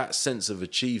that sense of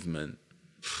achievement,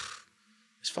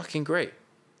 it's fucking great.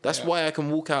 That's why I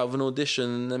can walk out of an audition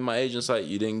and then my agent's like,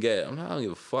 you didn't get it. I'm like, I don't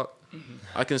give a fuck.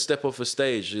 I can step off a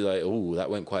stage. She's like, oh,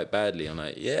 that went quite badly. I'm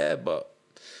like, yeah, but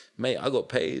mate, I got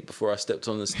paid before I stepped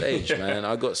on the stage, man.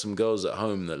 I got some girls at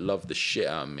home that love the shit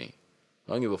out of me.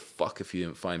 I don't give a fuck if you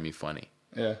didn't find me funny.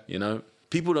 Yeah.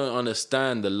 People don't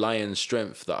understand the lion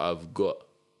strength that I've got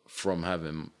from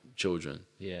having children.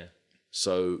 Yeah.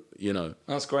 So,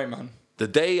 That's great, man. The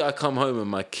day I come home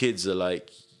and my kids are like,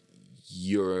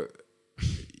 you're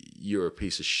a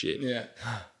piece of shit. Yeah.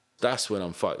 That's when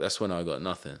I'm fucked. That's when I got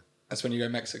nothing. That's when you go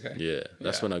Mexico. Yeah.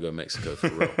 That's when I go Mexico for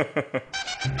real.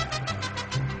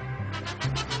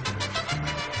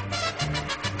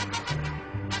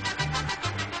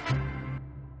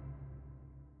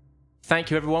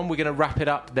 Thank you, everyone. We're going to wrap it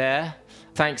up there.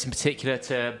 Thanks in particular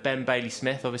to Ben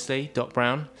Bailey-Smith, obviously, Doc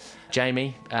Brown,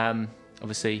 Jamie.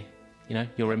 Obviously,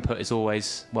 your input is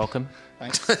always welcome.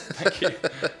 Thanks. Thank you.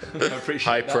 I appreciate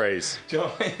High that. praise. Do you know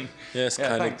what I mean? Yeah, it's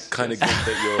kind of good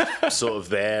that you're sort of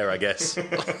there, I guess.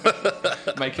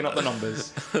 Making up the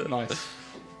numbers. Nice.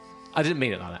 I didn't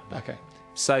mean it like that. But. Okay.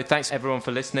 So thanks, everyone,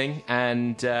 for listening,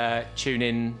 and tune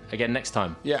in again next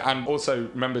time. Yeah, and also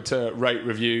remember to rate,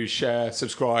 review, share,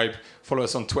 subscribe, follow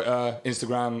us on Twitter,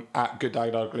 Instagram,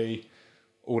 @GoodDagUgly,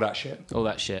 all that shit. All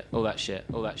that shit, all that shit,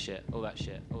 all that shit, all that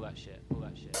shit, all that shit, all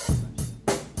that shit.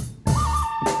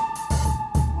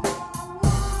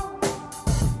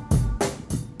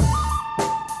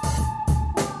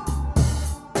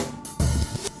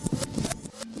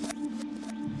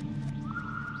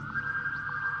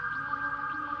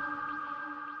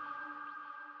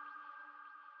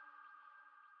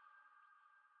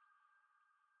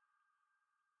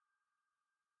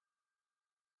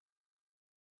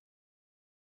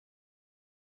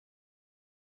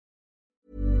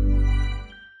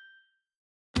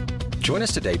 Join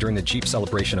us today during the Jeep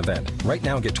Celebration event. Right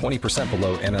now, get 20%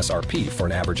 below MSRP for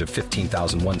an average of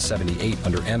 $15,178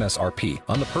 under MSRP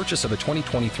on the purchase of a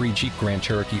 2023 Jeep Grand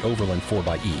Cherokee Overland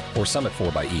 4xE or Summit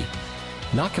 4xE.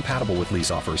 Not compatible with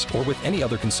lease offers or with any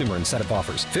other consumer incentive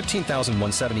offers.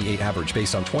 $15,178 average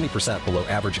based on 20% below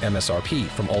average MSRP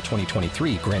from all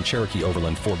 2023 Grand Cherokee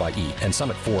Overland 4xE and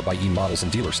Summit 4xE models in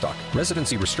dealer stock.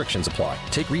 Residency restrictions apply.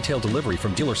 Take retail delivery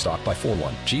from dealer stock by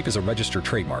 4/1. Jeep is a registered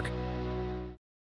trademark.